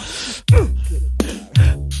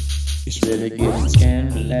 It's really getting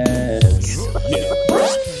scandalous.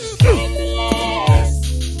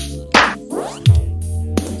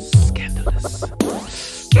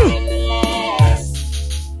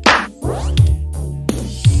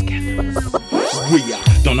 We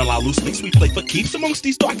don't allow loose leaks, we play for keeps amongst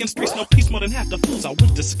these darkened streets. No peace, more than half the fools I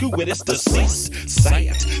went to school with. It's deceased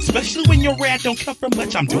science, especially when your rad don't come from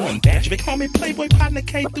much. I'm doing that. Big homie Playboy partner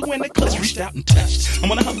came through in the clutch, reached out and touched. I'm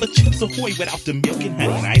gonna hunt the chips ahoy without the milk and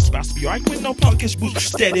honey. And I ain't supposed to be arguing with no punkish boo.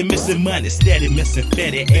 Steady missing money, steady missing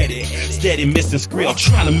Fetty Eddie, steady missing Skrill,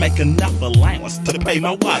 trying to make enough allowance to pay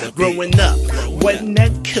my water bill. Growing up wasn't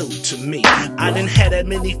that cool to me. I didn't have that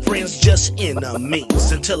many friends, just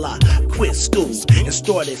enemies, until I quit school and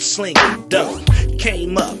started slinging dough.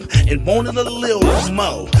 Came up and wanted a little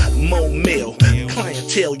more meal.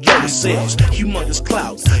 Clientele, yourselves, humongous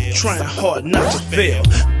clouds, trying hard not to fail.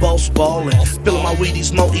 Boss ballin', spilling my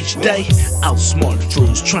Wheaties more each day. Outsmart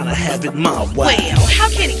fools, trying to have it my way. Well, how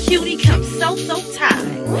can a cutie come so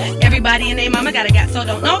tired? Everybody and their mama got a got, so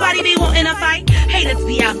don't nobody be wanting to fight. Haters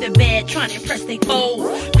be out their bed trying to impress they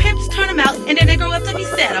foes. Pimps turn them out and then they grow up to be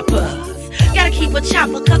set-uppers. Gotta keep a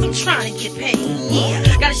chopper cause I'm trying to get paid. Yeah,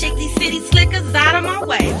 gotta shake these city slickers out of my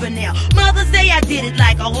way. But now, Mother's Day I did it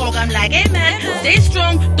like a hog. I'm like, hey man, stay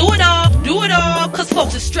strong, do it all, cause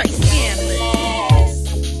folks are straight scandalous.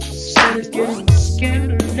 It's getting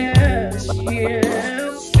scandalous, yeah.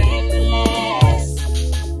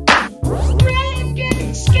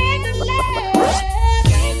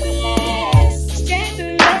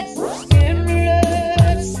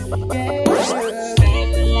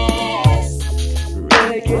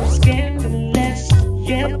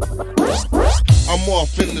 I'm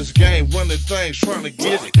off in this game, running things, trying to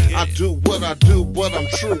get it. I do what I do, but I'm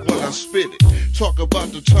true when I spit it. Talk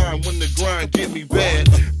about the time when the grind get me bad.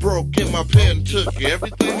 Broke in my pen, took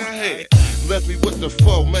everything I had. Left me with the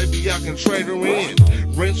foe, maybe I can trade her in.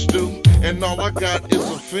 Rinse due, and all I got is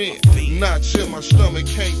a fin. Knots in my stomach,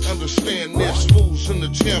 can't understand this. Fools in the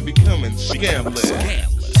town becoming scandalous.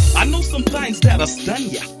 I know some things that'll stun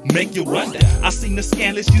ya, make you wonder. I seen the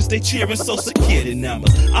scandalous use their cheering social security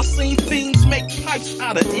numbers. I seen things make pipes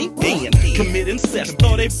out of ink pen, commit incest,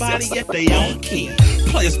 throw their body at their own kin.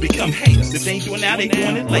 Players become haters, if they ain't doing now, they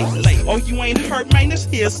doing it later. Oh, you ain't heard, man, this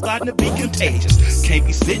here's starting to be contagious. Can't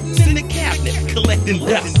be sitting in the cabinet, collecting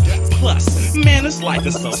dust. Plus, man, this life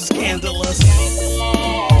is so scandalous.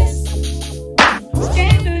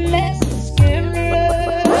 Scandalous.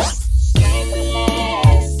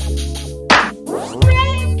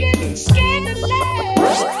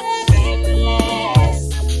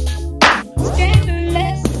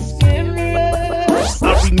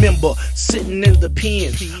 I remember sitting in the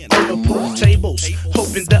pen on the pool tables,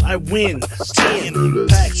 hoping that I win 10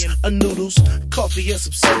 packs of noodles, coffee, and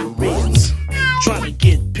some cigarettes. Trying to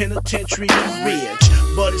get penitentiary rich,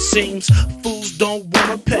 but it seems fools don't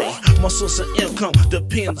wanna pay. My source of income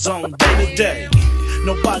depends on day to day.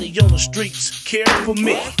 Nobody on the streets care for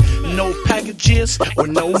me. No packages or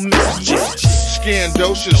no messages.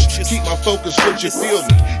 Scandalous, keep my focus, would you feel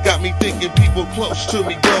me? Got me thinking people close to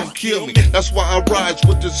me gon' kill me. That's why I rides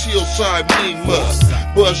with this hillside mean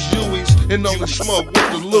mud. Bust Hueys and only smoke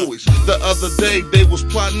with the Louis. The other day they was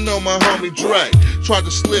plotting on my homie Dre. Tried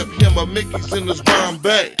to slip him a Mickey's in his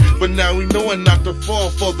Bombay. But now we knowing not to fall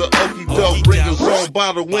for the okie doke. Bring his own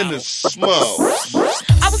bottle when it's smoke.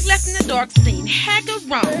 I was left in the dark scene, had to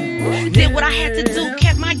roam. Did what I had to do,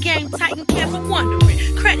 kept my game tight and kept on wondering.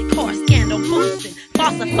 Credit card scandal boosting,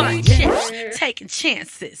 falsifying checks, taking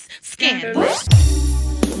chances, scandalous.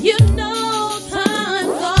 You know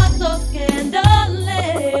times are so scandalous.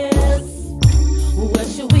 What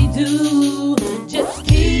should we do? Just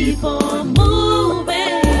keep on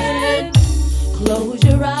moving. Close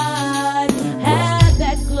your eyes, have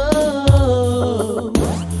that glow.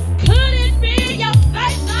 Could it be your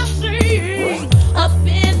face I'm seeing up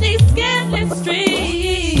in these scandalous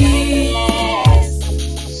streets?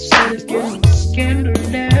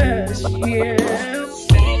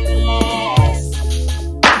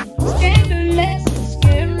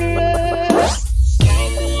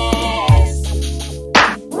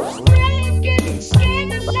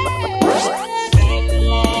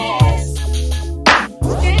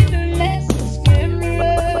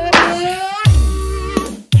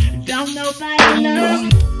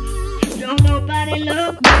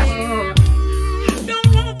 love me. Don't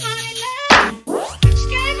nobody love.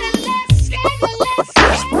 Scandalous, scandalous,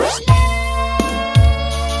 scandalous.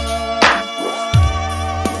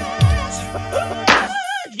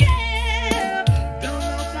 Yeah, don't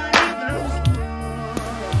nobody love.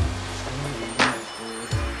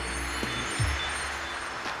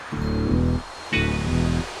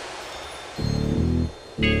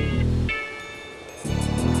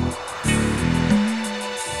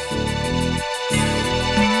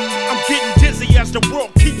 I'm getting dizzy as the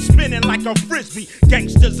world keeps spinning like a frisbee.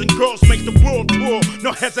 Gangsters and girls make the world tour,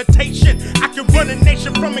 no hesitation. I can run a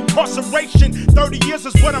nation from incarceration. 30 years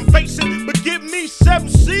is what I'm facing, but give me 7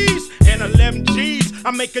 C's and 11 G's.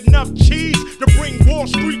 I make enough cheese to bring Wall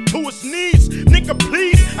Street to its knees. Nigga,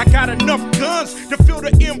 please, I got enough guns to fill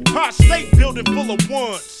the Empire State Building full of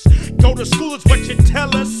ones. Go to school is what you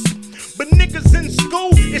tell us. But niggas in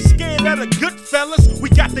school is scared of the good fellas. We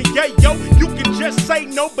got the yayo, you can just say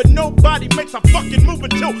no, but nobody makes a fucking move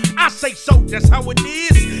until I say so. That's how it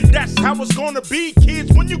is, that's how it's gonna be.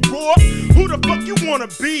 Kids, when you grow up, who the fuck you wanna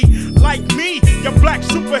be? Like me, your black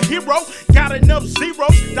superhero. Got enough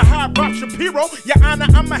zeros to hire Bob Shapiro. Your Honor,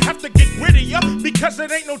 I'ma have to get rid of ya, because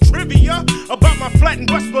it ain't no trivia about my flat in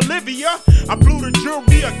West Bolivia. I blew the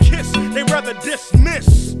jury a kiss, they rather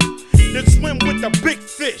dismiss than swim with the big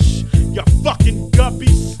fish. You fucking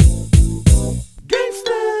guppies.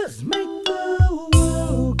 Gangsters make the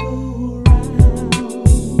world go round.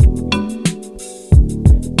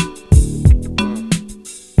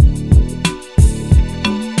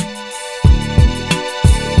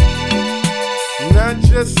 Not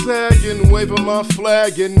just sagging, waving my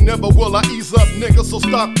flag, and never will I ease up, nigga, so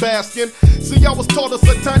stop basking. See, I was taught as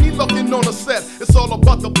a tiny looking on a set. It's all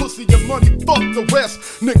about the pussy and money, fuck the rest.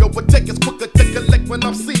 Nigga, what take is quicker to collect when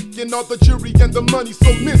I'm seeking all the jury and the money,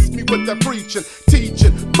 so miss me with that preaching,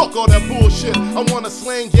 teaching. Fuck all that bullshit. I wanna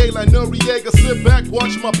slang gay like Noriega, sit back,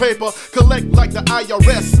 watch my paper, collect like the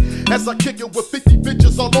IRS. As I kick it with 50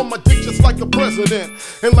 bitches all on my dick just like the president.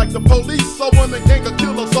 And like the police, I want a gang of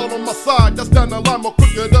killers all on my side. That's down the line, more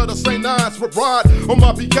quicker than the St. Nines would ride on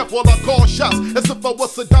my behalf while I call shots. As if I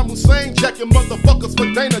was Saddam Hussein, jacking motherfuckers for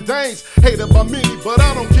Dana Danes. Hated by many, but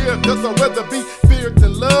I don't care, cause I'd rather be feared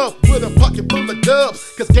than loved. With a pocket full of dubs,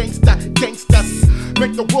 cause gangsters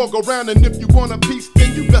make the world go round. And if you want a piece,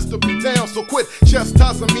 then you best to be down. So quit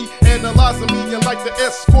chastising me, analyzing me, and like the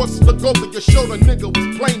escorts, look over your shoulder, nigga,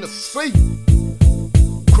 was plain to see.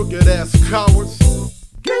 Crooked ass cowards.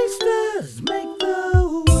 Gangsters make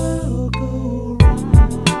the world go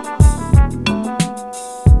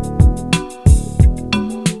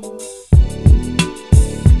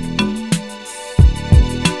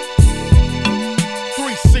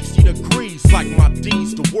degrees like my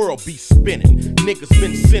D's, the world be spinning. Niggas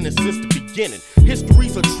been sinning since the beginning.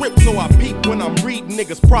 History's a trip, so I peep when I'm reading.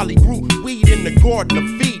 Niggas probably grew weed in the Garden of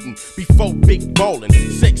Eden before big ballin'.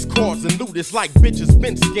 Sex, cars, and loot is like bitches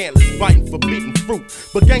been scandalous, biting forbidden fruit.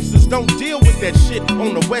 But gangsters don't deal with that shit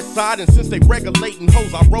on the west side, and since they regulating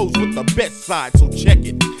hoes, I rose with the best side. So check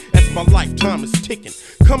it, as my lifetime is ticking.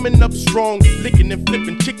 Coming up strong, licking and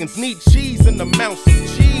flipping chickens. Need cheese and amounts of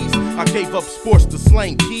cheese. I gave up sports to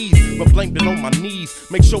slang keys, but blamed it on my knees.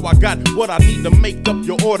 Make sure I got what I need to make up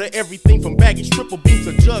your order. Everything from baggies, triple beans,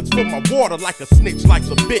 to jugs for my water. Like a snitch, like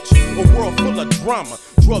a bitch. A world full of drama.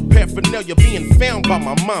 Drug paraphernalia being found by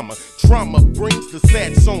my mama. Trauma brings the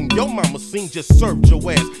sad song your mama seen. Just served your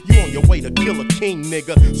ass. You on your way to kill a king,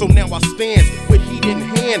 nigga. So now I stand with heat in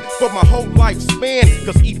hand for my whole lifespan.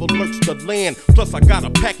 Cause evil lurks the land. Plus I got a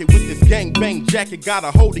packet with this gang bang jacket.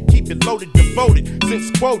 Gotta hold it, keep it loaded, devoted.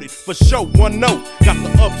 Since quoted, for sure, one note. Got the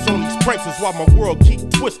ups on these pranks is why my world keep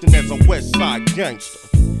twisting as a west side gangster.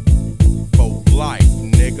 For life,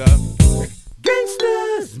 nigga.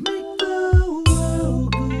 Gangsters make the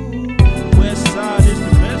world go round. West side is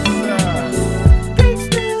the best side.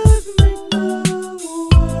 Gangsters make the world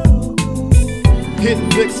go round. Hit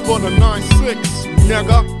licks for the 9-6,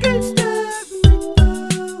 nigga. Gangsters make the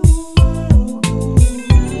world go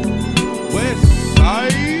round. West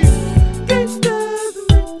side. Gangsters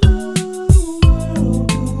make the world go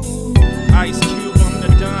round. Ice Cube, I'm the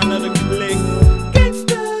Don of the clique.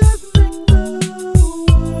 Gangsters make the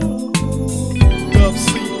world go round. Dub C,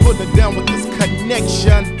 put it down with this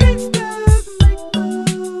connection.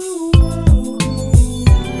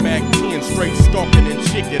 Mac 10 straight stalking and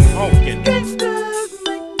chicken honking. Gangsters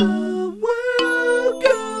make the world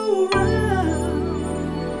go round.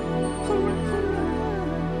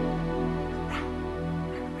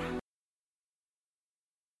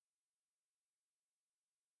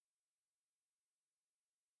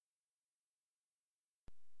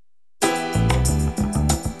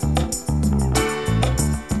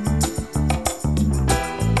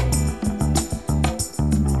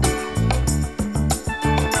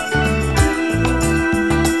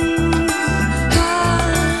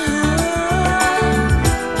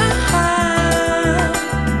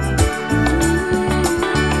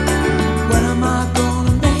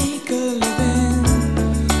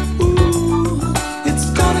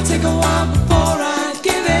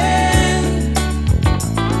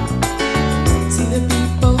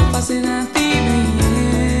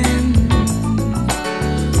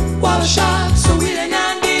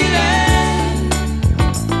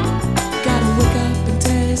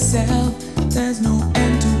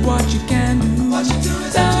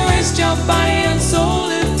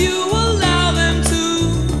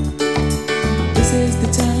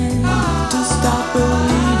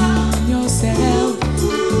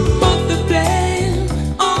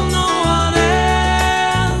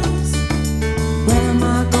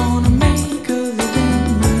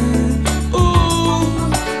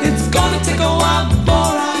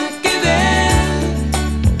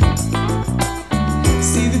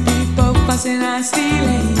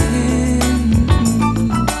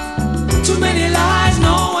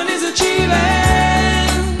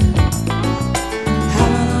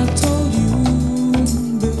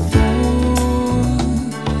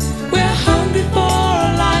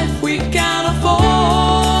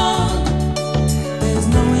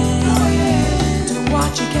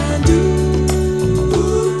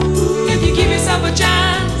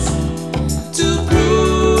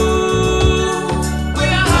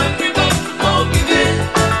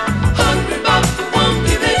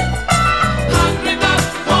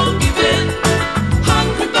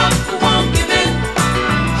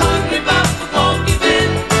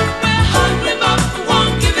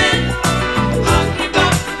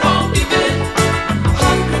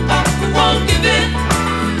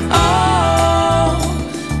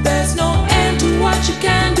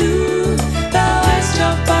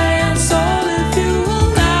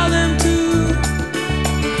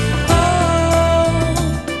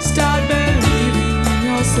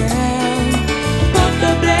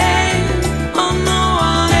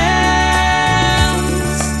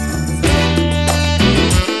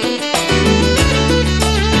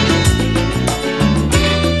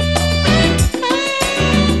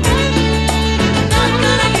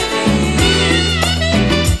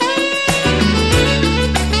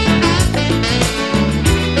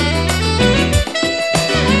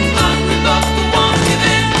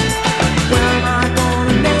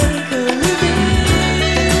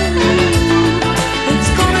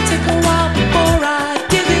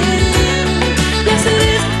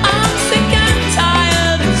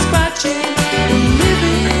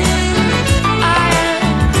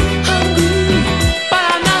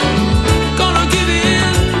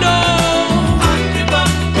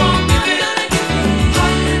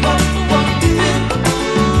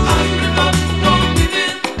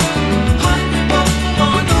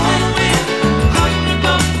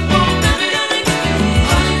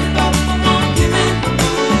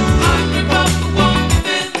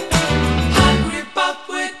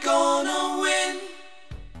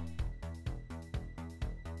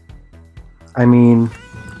 I mean,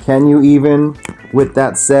 can you even with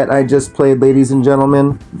that set I just played, ladies and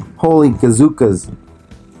gentlemen? Holy gazookas.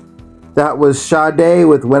 That was Sade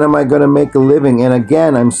with When Am I Gonna Make a Living? And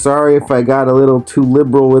again, I'm sorry if I got a little too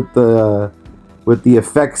liberal with the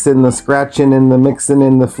effects and the scratching and the mixing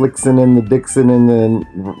and the flixing and the Dixon and the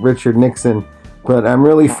Richard Nixon. But I'm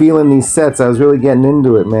really feeling these sets. I was really getting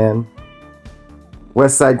into it, man.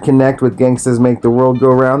 West Side Connect with Gangsters Make the World Go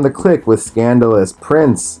Round. The Click with Scandalous.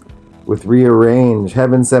 Prince with Rearrange.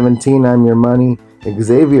 Heaven 17, I'm Your Money.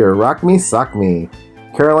 Xavier, Rock Me, Sock Me.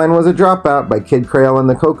 Caroline Was a Dropout by Kid Creole and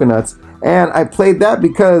the Coconuts. And I played that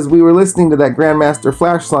because we were listening to that Grandmaster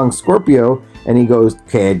Flash song, Scorpio, and he goes,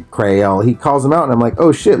 Kid Creole. He calls him out, and I'm like,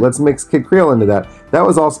 oh shit, let's mix Kid Creole into that. That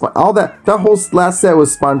was all that whole last set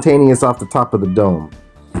was spontaneous off the top of the dome.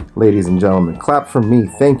 Ladies and gentlemen, clap for me.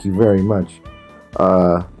 Thank you very much.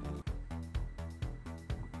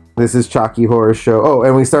 This is Chalky Horror Show. Oh,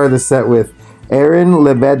 and we started the set with Aaron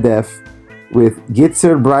Lebedev with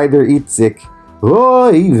Gitzer Brider Itzik.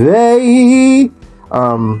 Oy vey.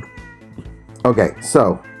 Okay,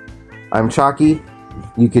 so I'm Chalky.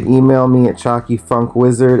 You can email me at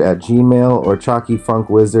chalkyfunkwizard@gmail or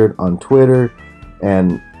chalkyfunkwizard on Twitter.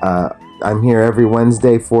 And I'm here every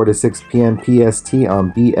Wednesday, 4 to 6 p.m. PST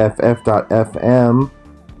on BFF.FM,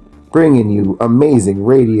 bringing you amazing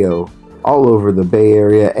radio all over the Bay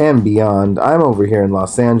Area and beyond. I'm over here in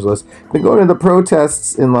Los Angeles. Been going to the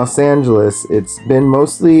protests in Los Angeles. It's been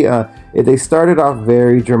mostly, they started off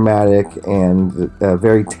very dramatic and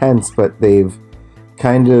very tense, but they've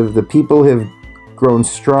the people have grown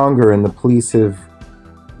stronger and the police have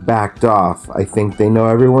backed off. I think they know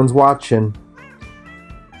everyone's watching.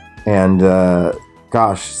 And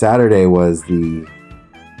Sunday was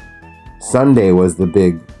the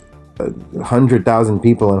big 100,000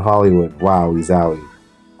 people in Hollywood. Wow, zowie.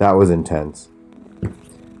 That was intense.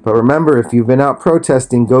 But remember, if you've been out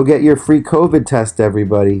protesting, go get your free COVID test,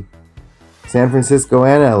 everybody. San Francisco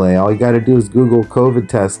and LA. All you got to do is Google COVID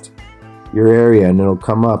test your area and it'll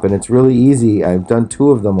come up. And it's really easy. I've done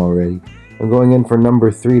 2 of them already. I'm going in for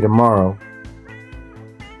number 3 tomorrow.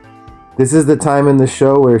 This is the time in the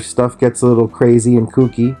show where stuff gets a little crazy and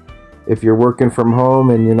kooky. If you're working from home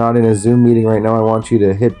and you're not in a Zoom meeting right now, I want you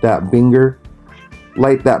to hit that binger,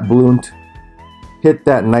 light that blunt, hit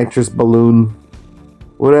that nitrous balloon,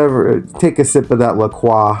 whatever, take a sip of that La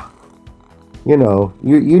Croix. You know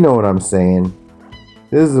what I'm saying.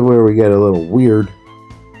 This is where we get a little weird.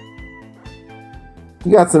 If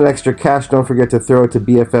you got some extra cash, don't forget to throw it to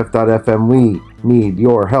BFF.FM. We need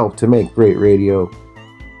your help to make great radio.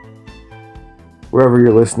 Wherever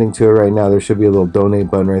you're listening to it right now, there should be a little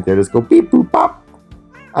donate button right there. Just go beep boop pop.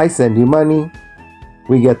 I send you money.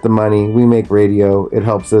 We get the money. We make radio. It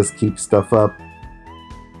helps us keep stuff up.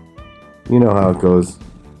 You know how it goes.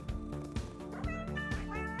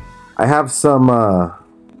 I have some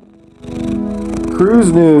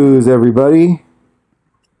cruise news, everybody.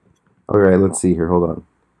 Alright, let's see here. Hold on.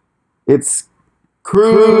 It's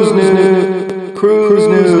cruise news. Cruise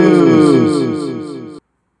news.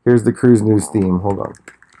 Here's the cruise news theme. Hold on.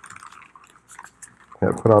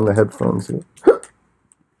 Yeah, put on the headphones here.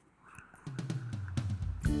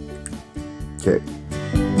 Okay.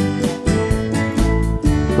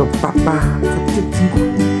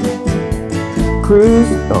 Cruise.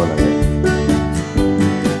 Oh, no.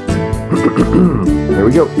 Here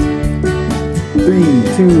we go. 3,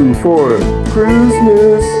 2, 4. Cruise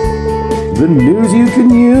news. The news you can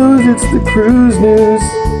use. It's the cruise news.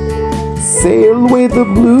 Sail away the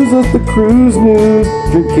blues of the cruise news.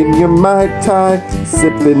 Drinking your Mai Tai,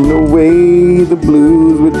 sipping away the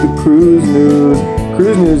blues with the cruise news.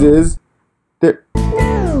 Cruise news is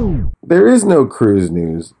there is no cruise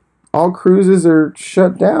news. All cruises are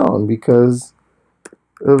shut down because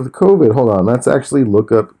of COVID. Hold on, let's actually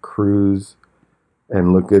look up cruise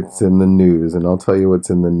and look what's in the news, and I'll tell you what's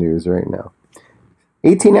in the news right now.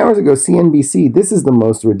 18 hours ago, CNBC, this is the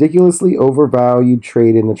most ridiculously overvalued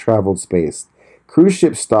trade in the travel space. Cruise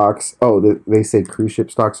ship stocks, they say cruise ship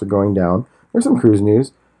stocks are going down. There's some cruise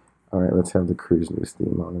news. All right, let's have the cruise news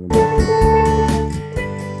theme on in a minute.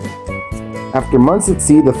 After months at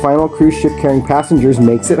sea, the final cruise ship carrying passengers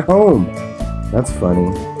makes it home. That's funny.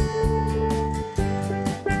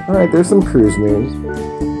 All right, there's some cruise news.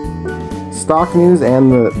 Stock news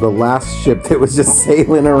and the last ship that was just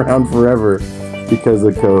sailing around forever because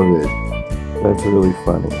of COVID. That's really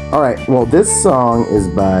funny. Alright, well, this song is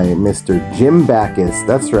by Mr. Jim Backus.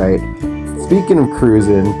 That's right. Speaking of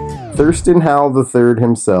cruising, Thurston Howell III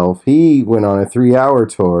himself, he went on a 3-hour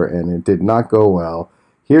tour and it did not go well.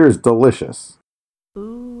 Here's Delicious.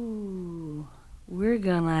 Ooh, we're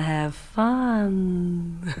gonna have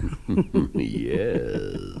fun.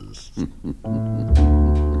 Yes.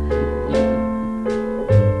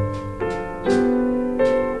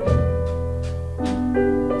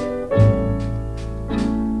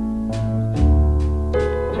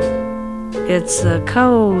 It's a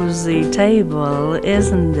cozy table,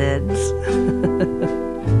 isn't it?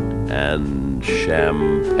 And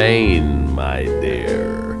champagne, my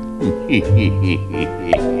dear.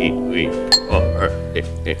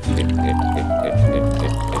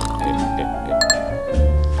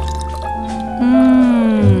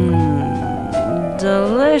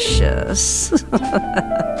 Delicious.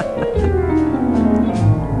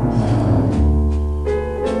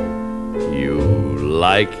 You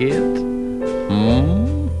like it?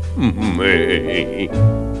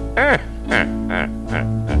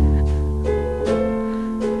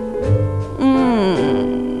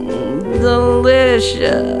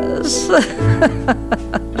 Delicious.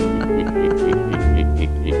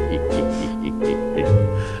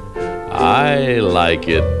 I like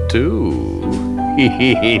it too.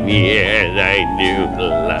 Yes, I do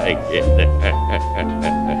like it.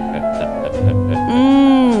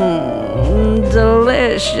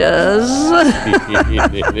 Delicious.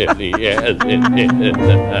 Yes, it is.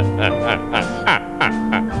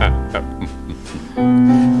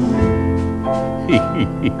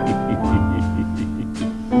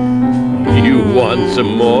 You want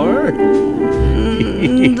some more?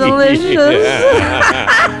 Delicious.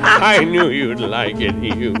 I knew you'd like it.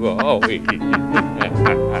 You always. Delicious.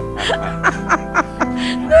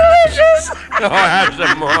 Oh, have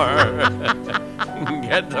some more.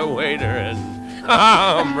 Get the waiter and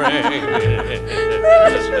bring it.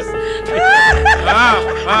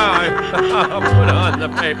 Put on the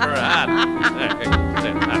paper hat.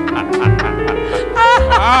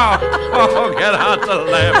 Get out the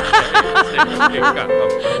lampshade.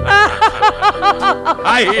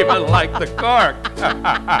 I even like the cork.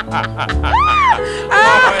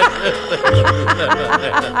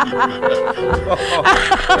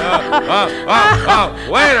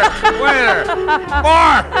 Waiter,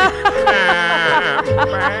 more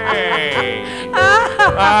champagne.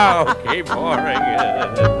 Keep pouring it.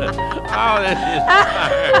 This is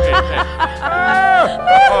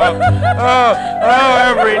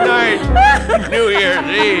every night, New Year's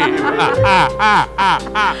Eve.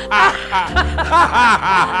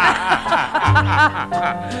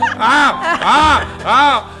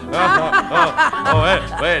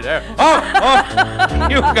 Wait there.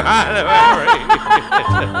 You got it,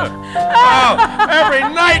 every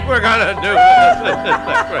night we're gonna do this.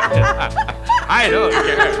 I don't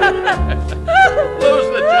care. Lose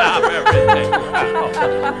the job, everything.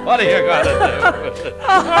 What are you gonna do? It's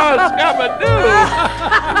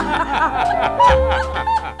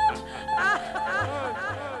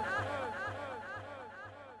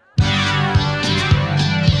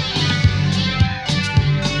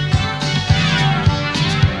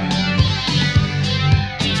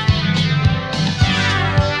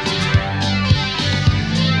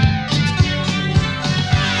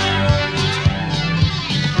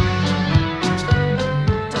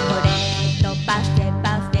Chocolatito, paste,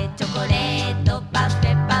 paste, chocolatito, paste,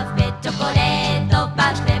 paste, chocolatito,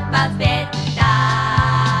 paste,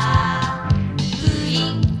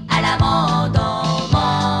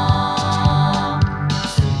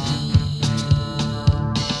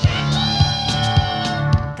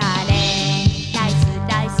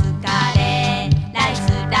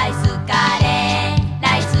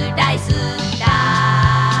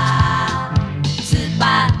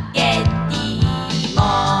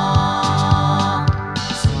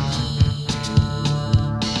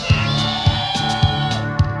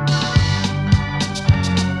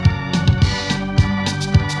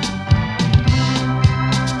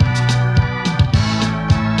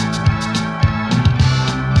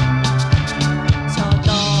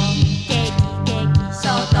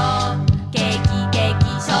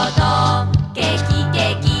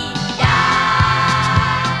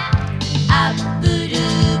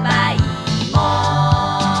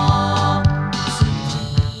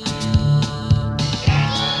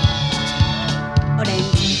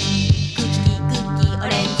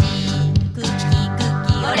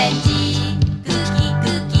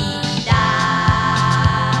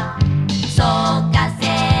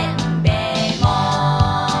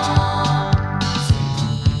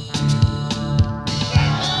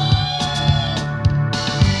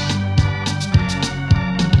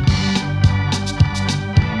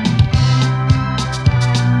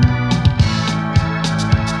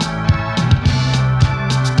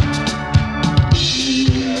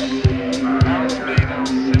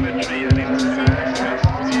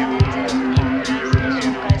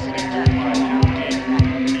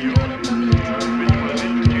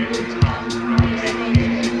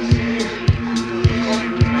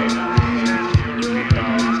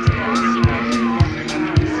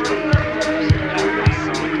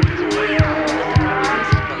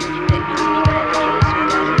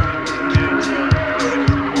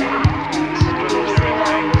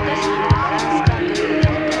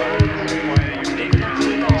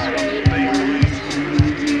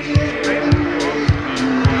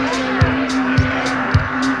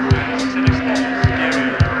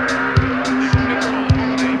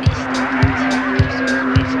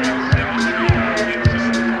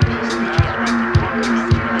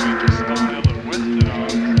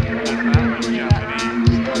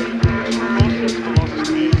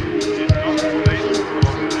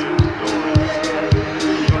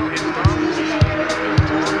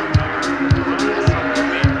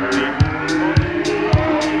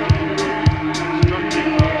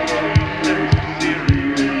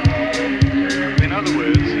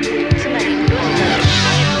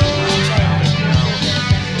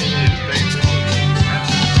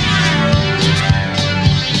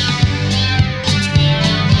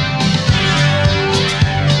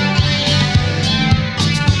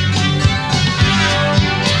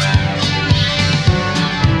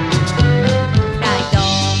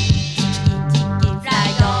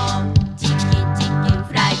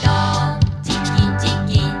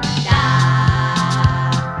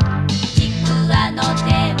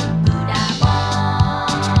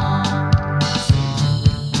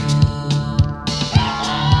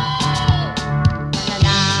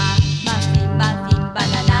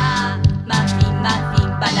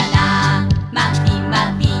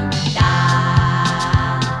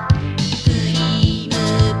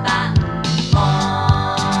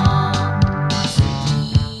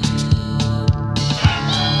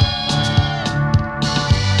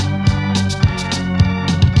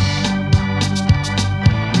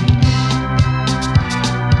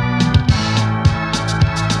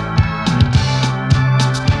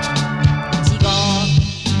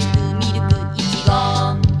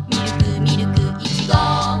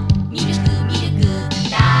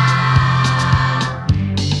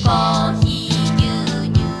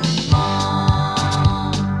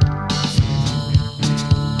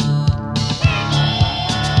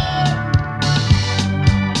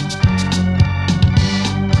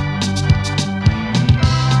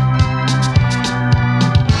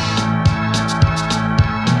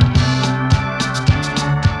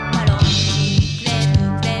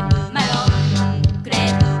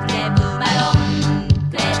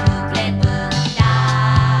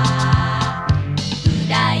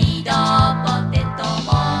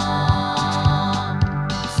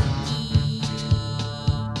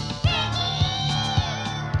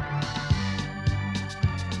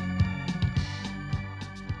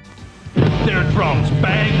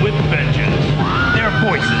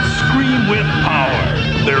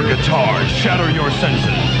 guitars shatter your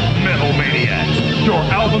senses. Metal Maniacs, your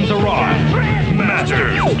albums arrive.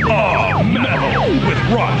 Masters of Metal with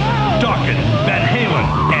Rush, Dokken, Van Halen,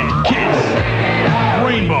 and Kiss.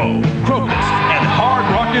 Rainbow, Crocus, and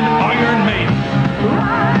hard-rockin' Iron Maiden.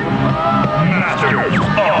 Masters of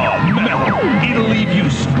Metal. It'll leave you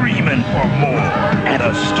screaming for more at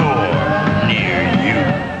a store near you.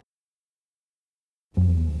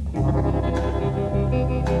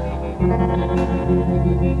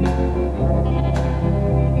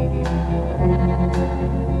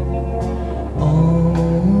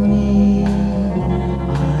 Only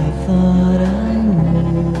I thought I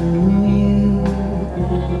knew you.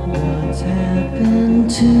 What's happened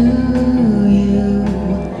to you?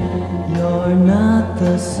 You're not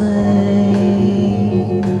the same.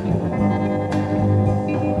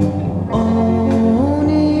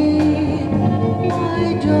 Only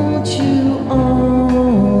why don't you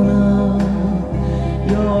own up?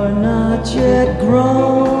 You're not yet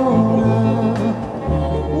grown up.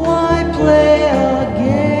 Why play a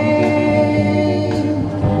game?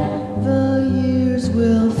 The years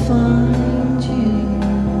will find you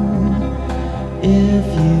if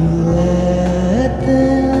you let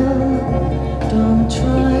them. Don't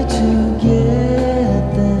try to get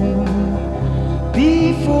them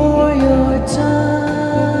before your time.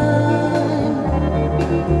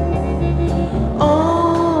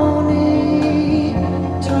 Only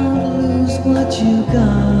don't lose what you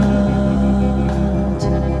got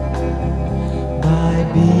by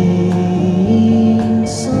being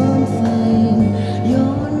something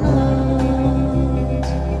you're not.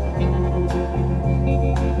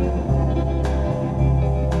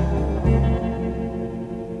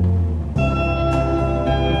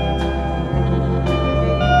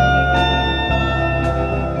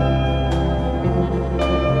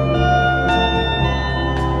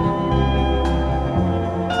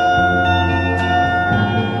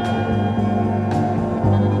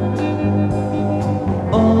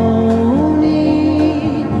 Only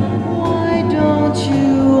why don't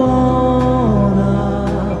you own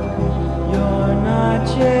up? You're not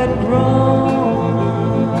yet grown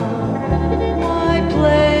up. Why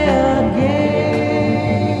play a game?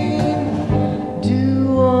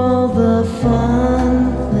 Do all the fun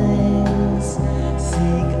things.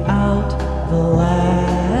 Seek out the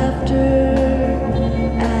laughter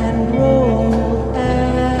and roll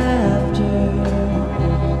after.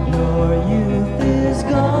 Your youth is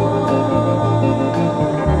gone.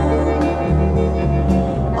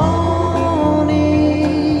 Only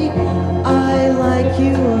I like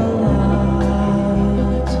you a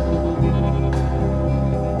lot,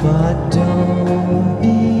 but don't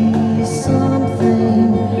be something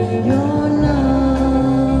you're not.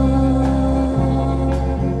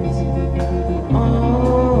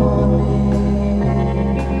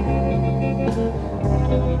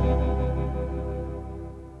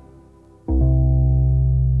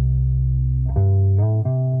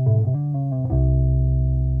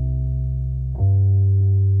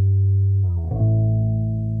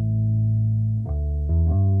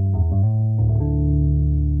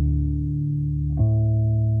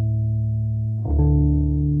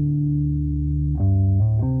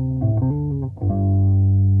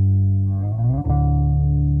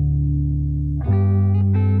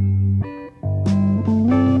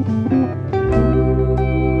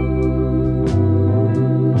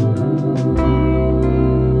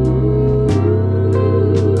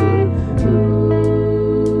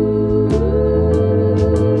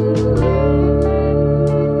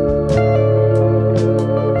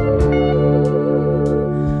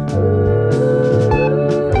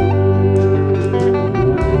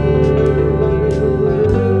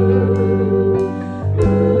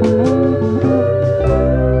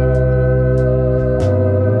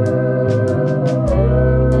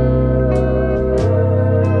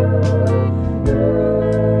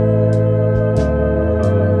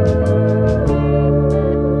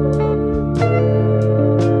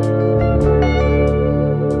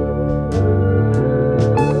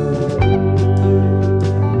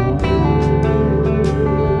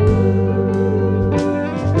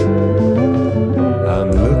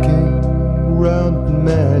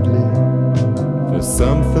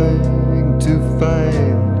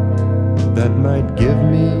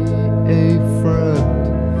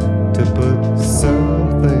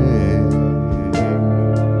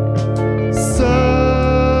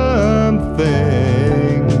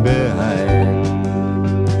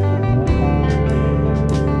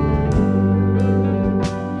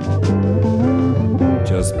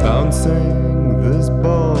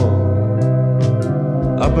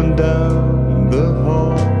 up and down the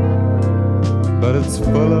hall. but it's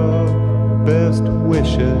full of best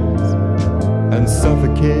wishes and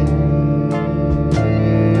suffocating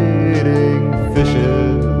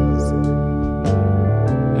fishes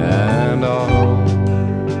and all.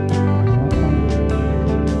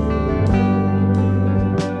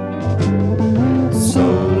 So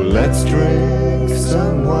let's drink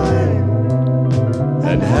some wine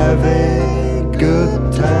and have a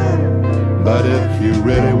good time. But if you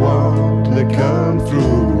really want to come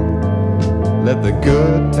through, let the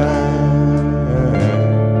good time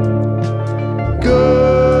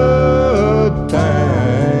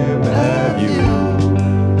have you.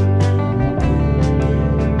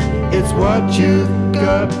 It's what you've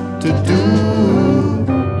got to do.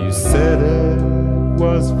 You said it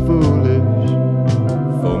was foolish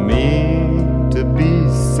for me to be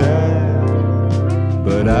sad,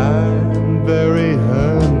 but I'm very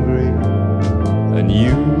hungry, and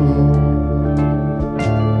you're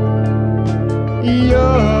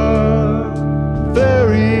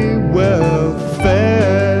very well fed.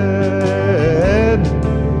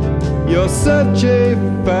 You're such a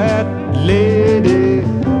fat lady,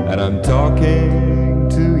 and I'm talking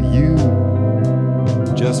to you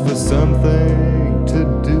just for something to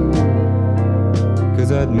do,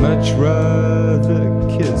 'cause I'd much rather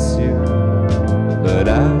kiss you, but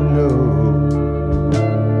I know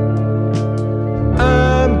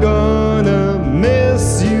I'm gonna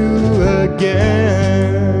miss you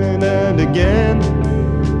again and again.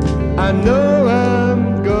 I know I'm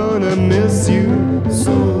gonna miss you.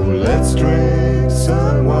 So let's drink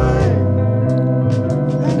some wine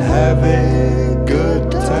and have a good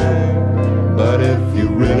time. But if you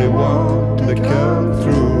really want to come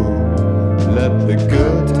through, let the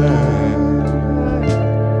good time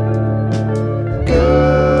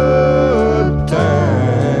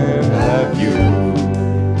have you.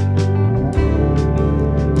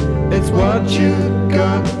 It's what you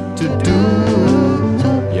got to do.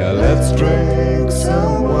 Yeah, let's drink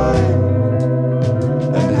some wine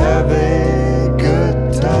and have a good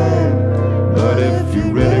time. But if you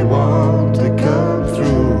really want to come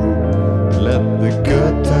through, let the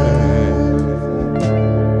good time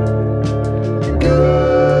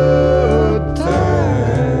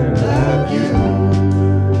have you.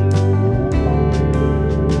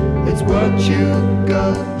 It's what you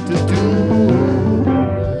got to do.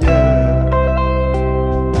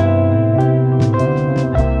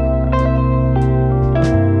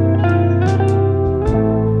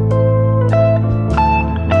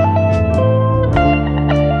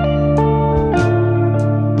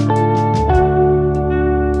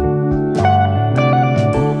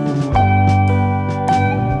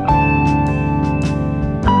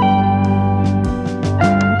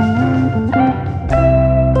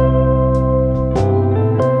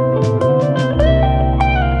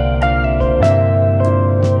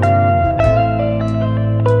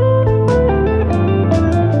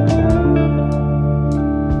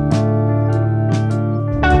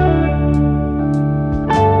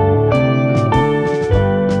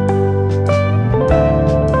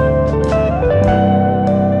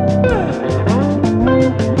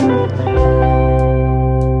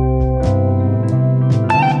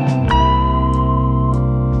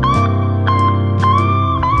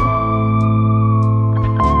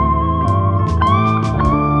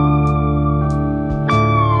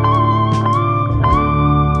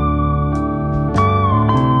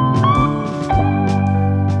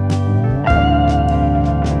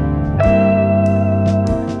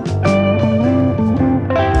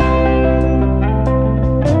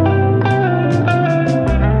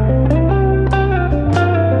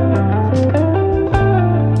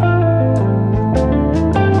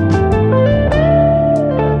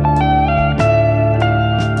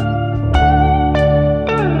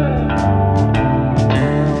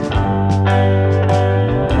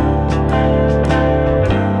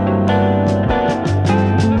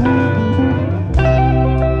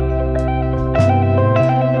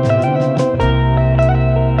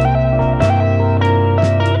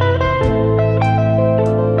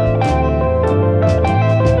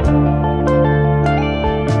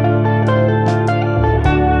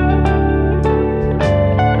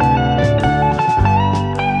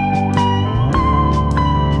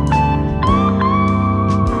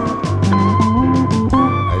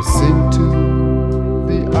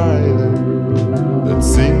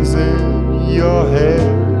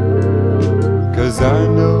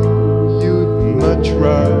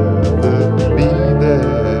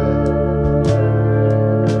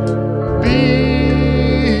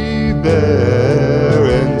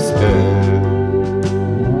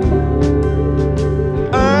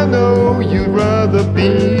 You'd rather be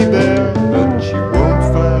there, but you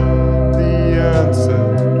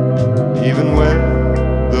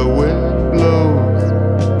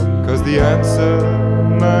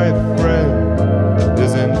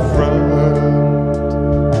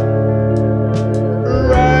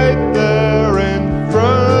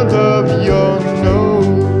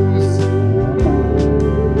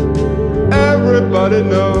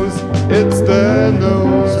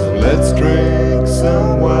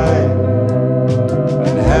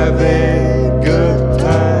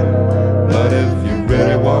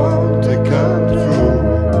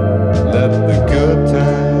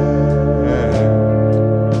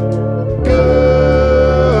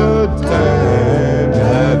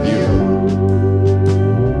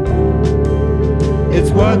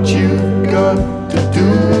what you've got to do.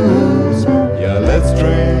 Yeah, let's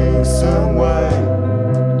drink some wine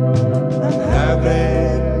and have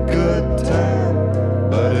a good time.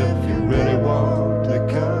 But if you really want to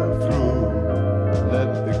come through,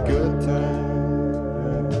 let the good time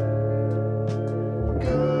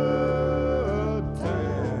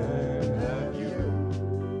have you.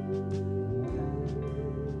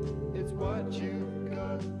 It's what you've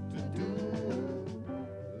got to do.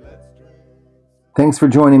 Thanks for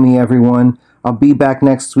joining me, everyone. I'll be back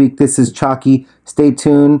next week. This is Chalky. Stay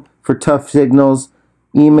tuned for Tough Signals.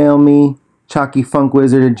 Email me,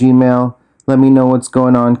 chalkyfunkwizard@gmail.com. Let me know what's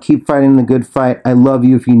going on. Keep fighting the good fight. I love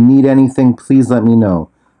you. If you need anything, please let me know.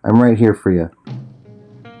 I'm right here for you.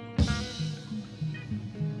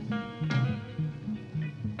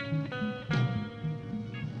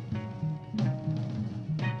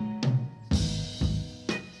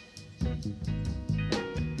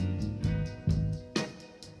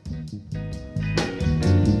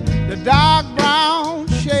 The dark brown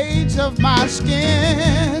shades of my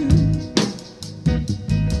skin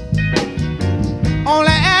only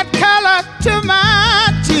add color to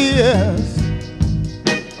my tears.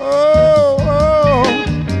 Oh,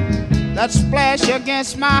 that splash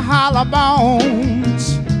against my hollow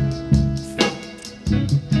bones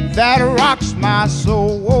that rocks my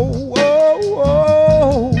soul.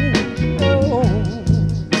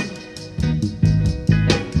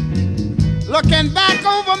 Looking back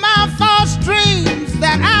over my false dreams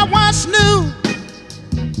that I once knew,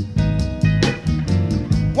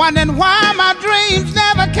 wondering why my dreams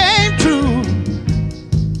never came true.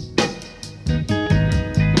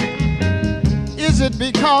 Is it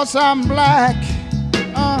because I'm black?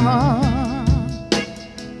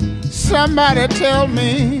 Somebody tell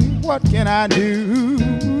me, what can I do?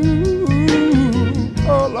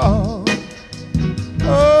 Oh Lord,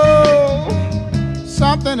 oh,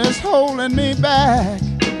 something is holding me back.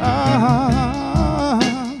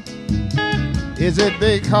 Is it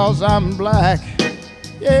because I'm black?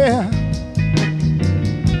 Yeah.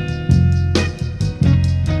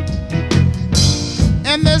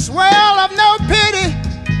 In this world of no pity,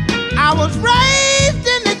 I was raised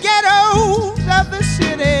in the ghettos of the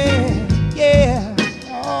city. Yeah.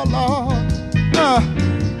 Oh Lord.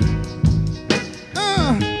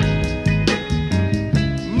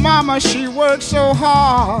 Mama, she worked so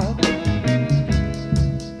hard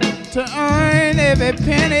to earn every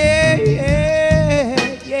penny.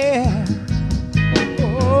 Yeah, yeah.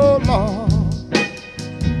 Oh Lord,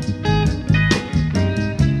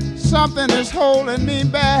 something is holding me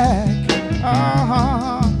back.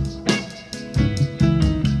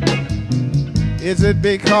 Is it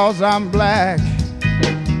because I'm black?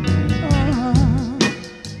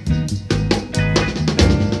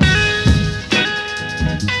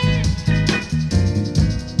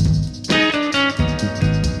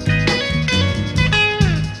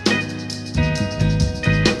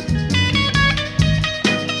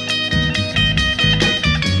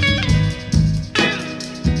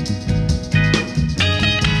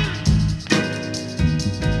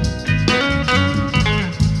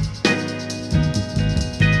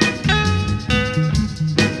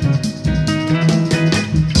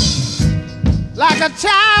 Like a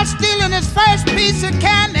child stealing his first piece of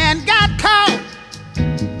candy and got caught,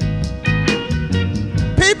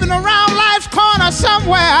 peeping around life's corner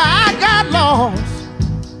somewhere, I got lost.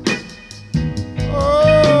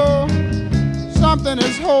 Oh, something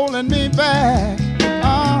is holding me back.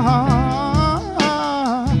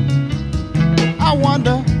 I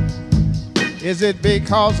wonder, is it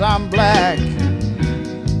because I'm black?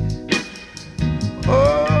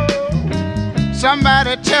 Oh,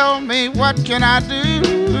 somebody tell me, what can I do?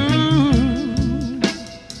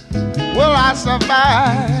 Will I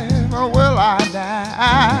survive or will I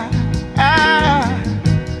die?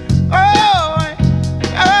 Oh,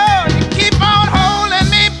 you keep on holding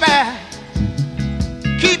me back.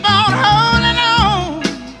 Keep on holding on.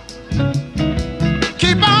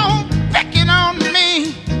 Keep on picking on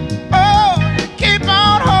me. Oh, keep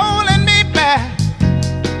on holding me back.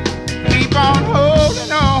 Keep on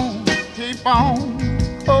holding on. Keep on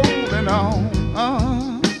holding on.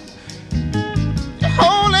 You're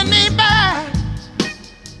holding me back.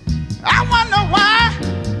 I wonder why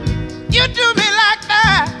you do me like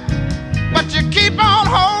that. But you keep on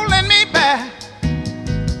holding me back.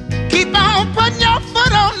 Keep on putting your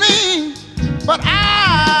foot on me. But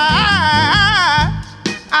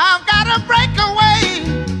I've got to break away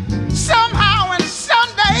somehow and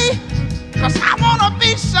someday. 'Cause I want to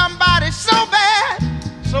be somebody so bad,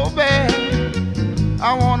 so bad.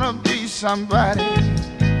 I want to be somebody.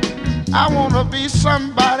 I want to be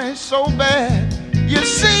somebody so bad. You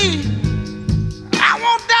see, I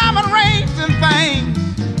want diamond rings and things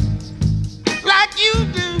like you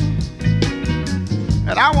do.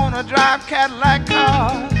 And I want to drive Cadillac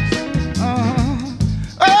cars.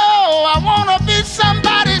 Oh, I want to be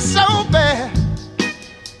somebody so bad.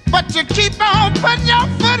 But you keep on putting your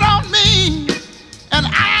foot on me. And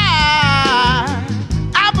I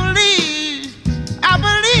believe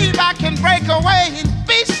I can break away and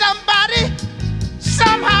be somebody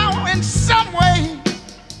somehow, in some way.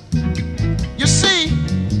 You see,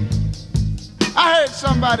 I heard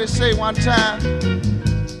somebody say one time,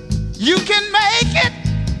 you can make it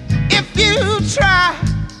if you try.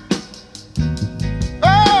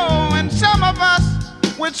 Oh, and some of us,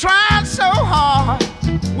 we're trying so hard.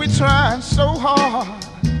 We're trying so hard.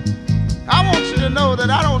 I want you to know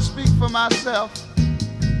that I don't speak for myself,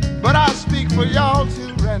 but I speak for y'all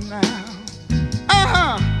too right now.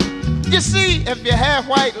 You see, if you're half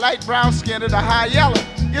white, light brown skinned, or high yellow,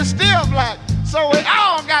 you're still black. So we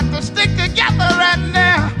all got to stick together right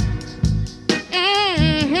now.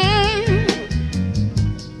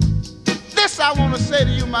 This I want to say to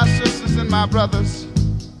you, my sisters and my brothers.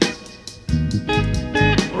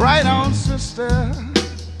 Right on, sister.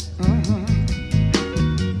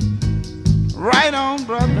 Right on,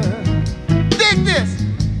 brother. Dig this.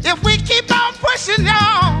 If we keep on pushing,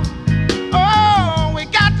 y'all, oh, we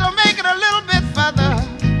got to make it a little bit further.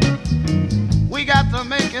 We got to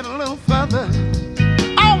make it a little further.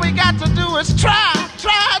 All we got to do is try.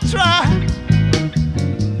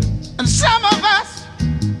 And some of us,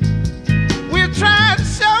 we're trying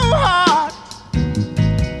so hard.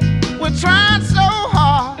 We're trying so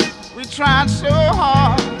hard. We're trying so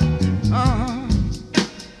hard.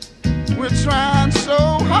 We're trying so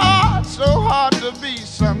hard to be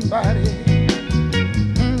somebody.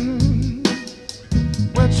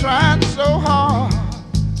 We're trying so hard,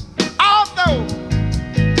 although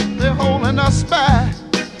they're holding us back.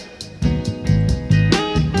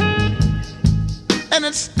 And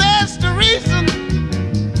it stands to reason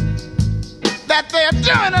that they're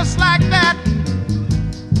doing us like that.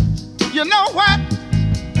 You know what?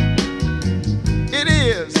 It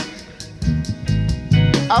is.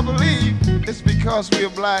 I believe it's because we're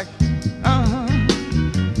black.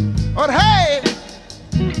 But hey,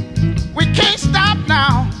 we can't stop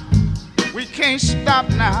now. We can't stop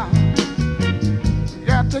now. We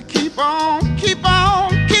got to keep on keeping on.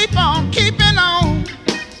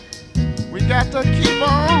 We got to keep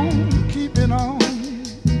on keeping on.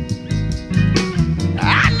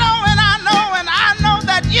 I know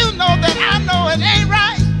that you know that I know it ain't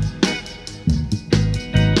right.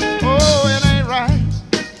 Oh, it ain't right.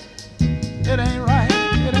 It ain't right.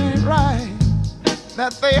 It ain't right.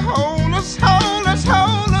 That they hold us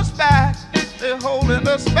back. They're holding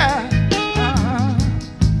us back.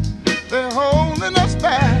 They're holding us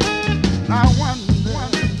back. I wonder.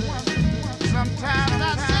 Sometimes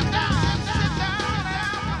I sit down.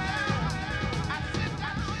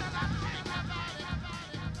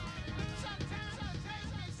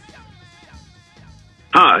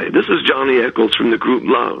 Hi, this is Johnny Eccles from the group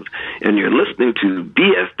Love, and you're listening to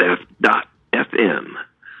BFF.FM.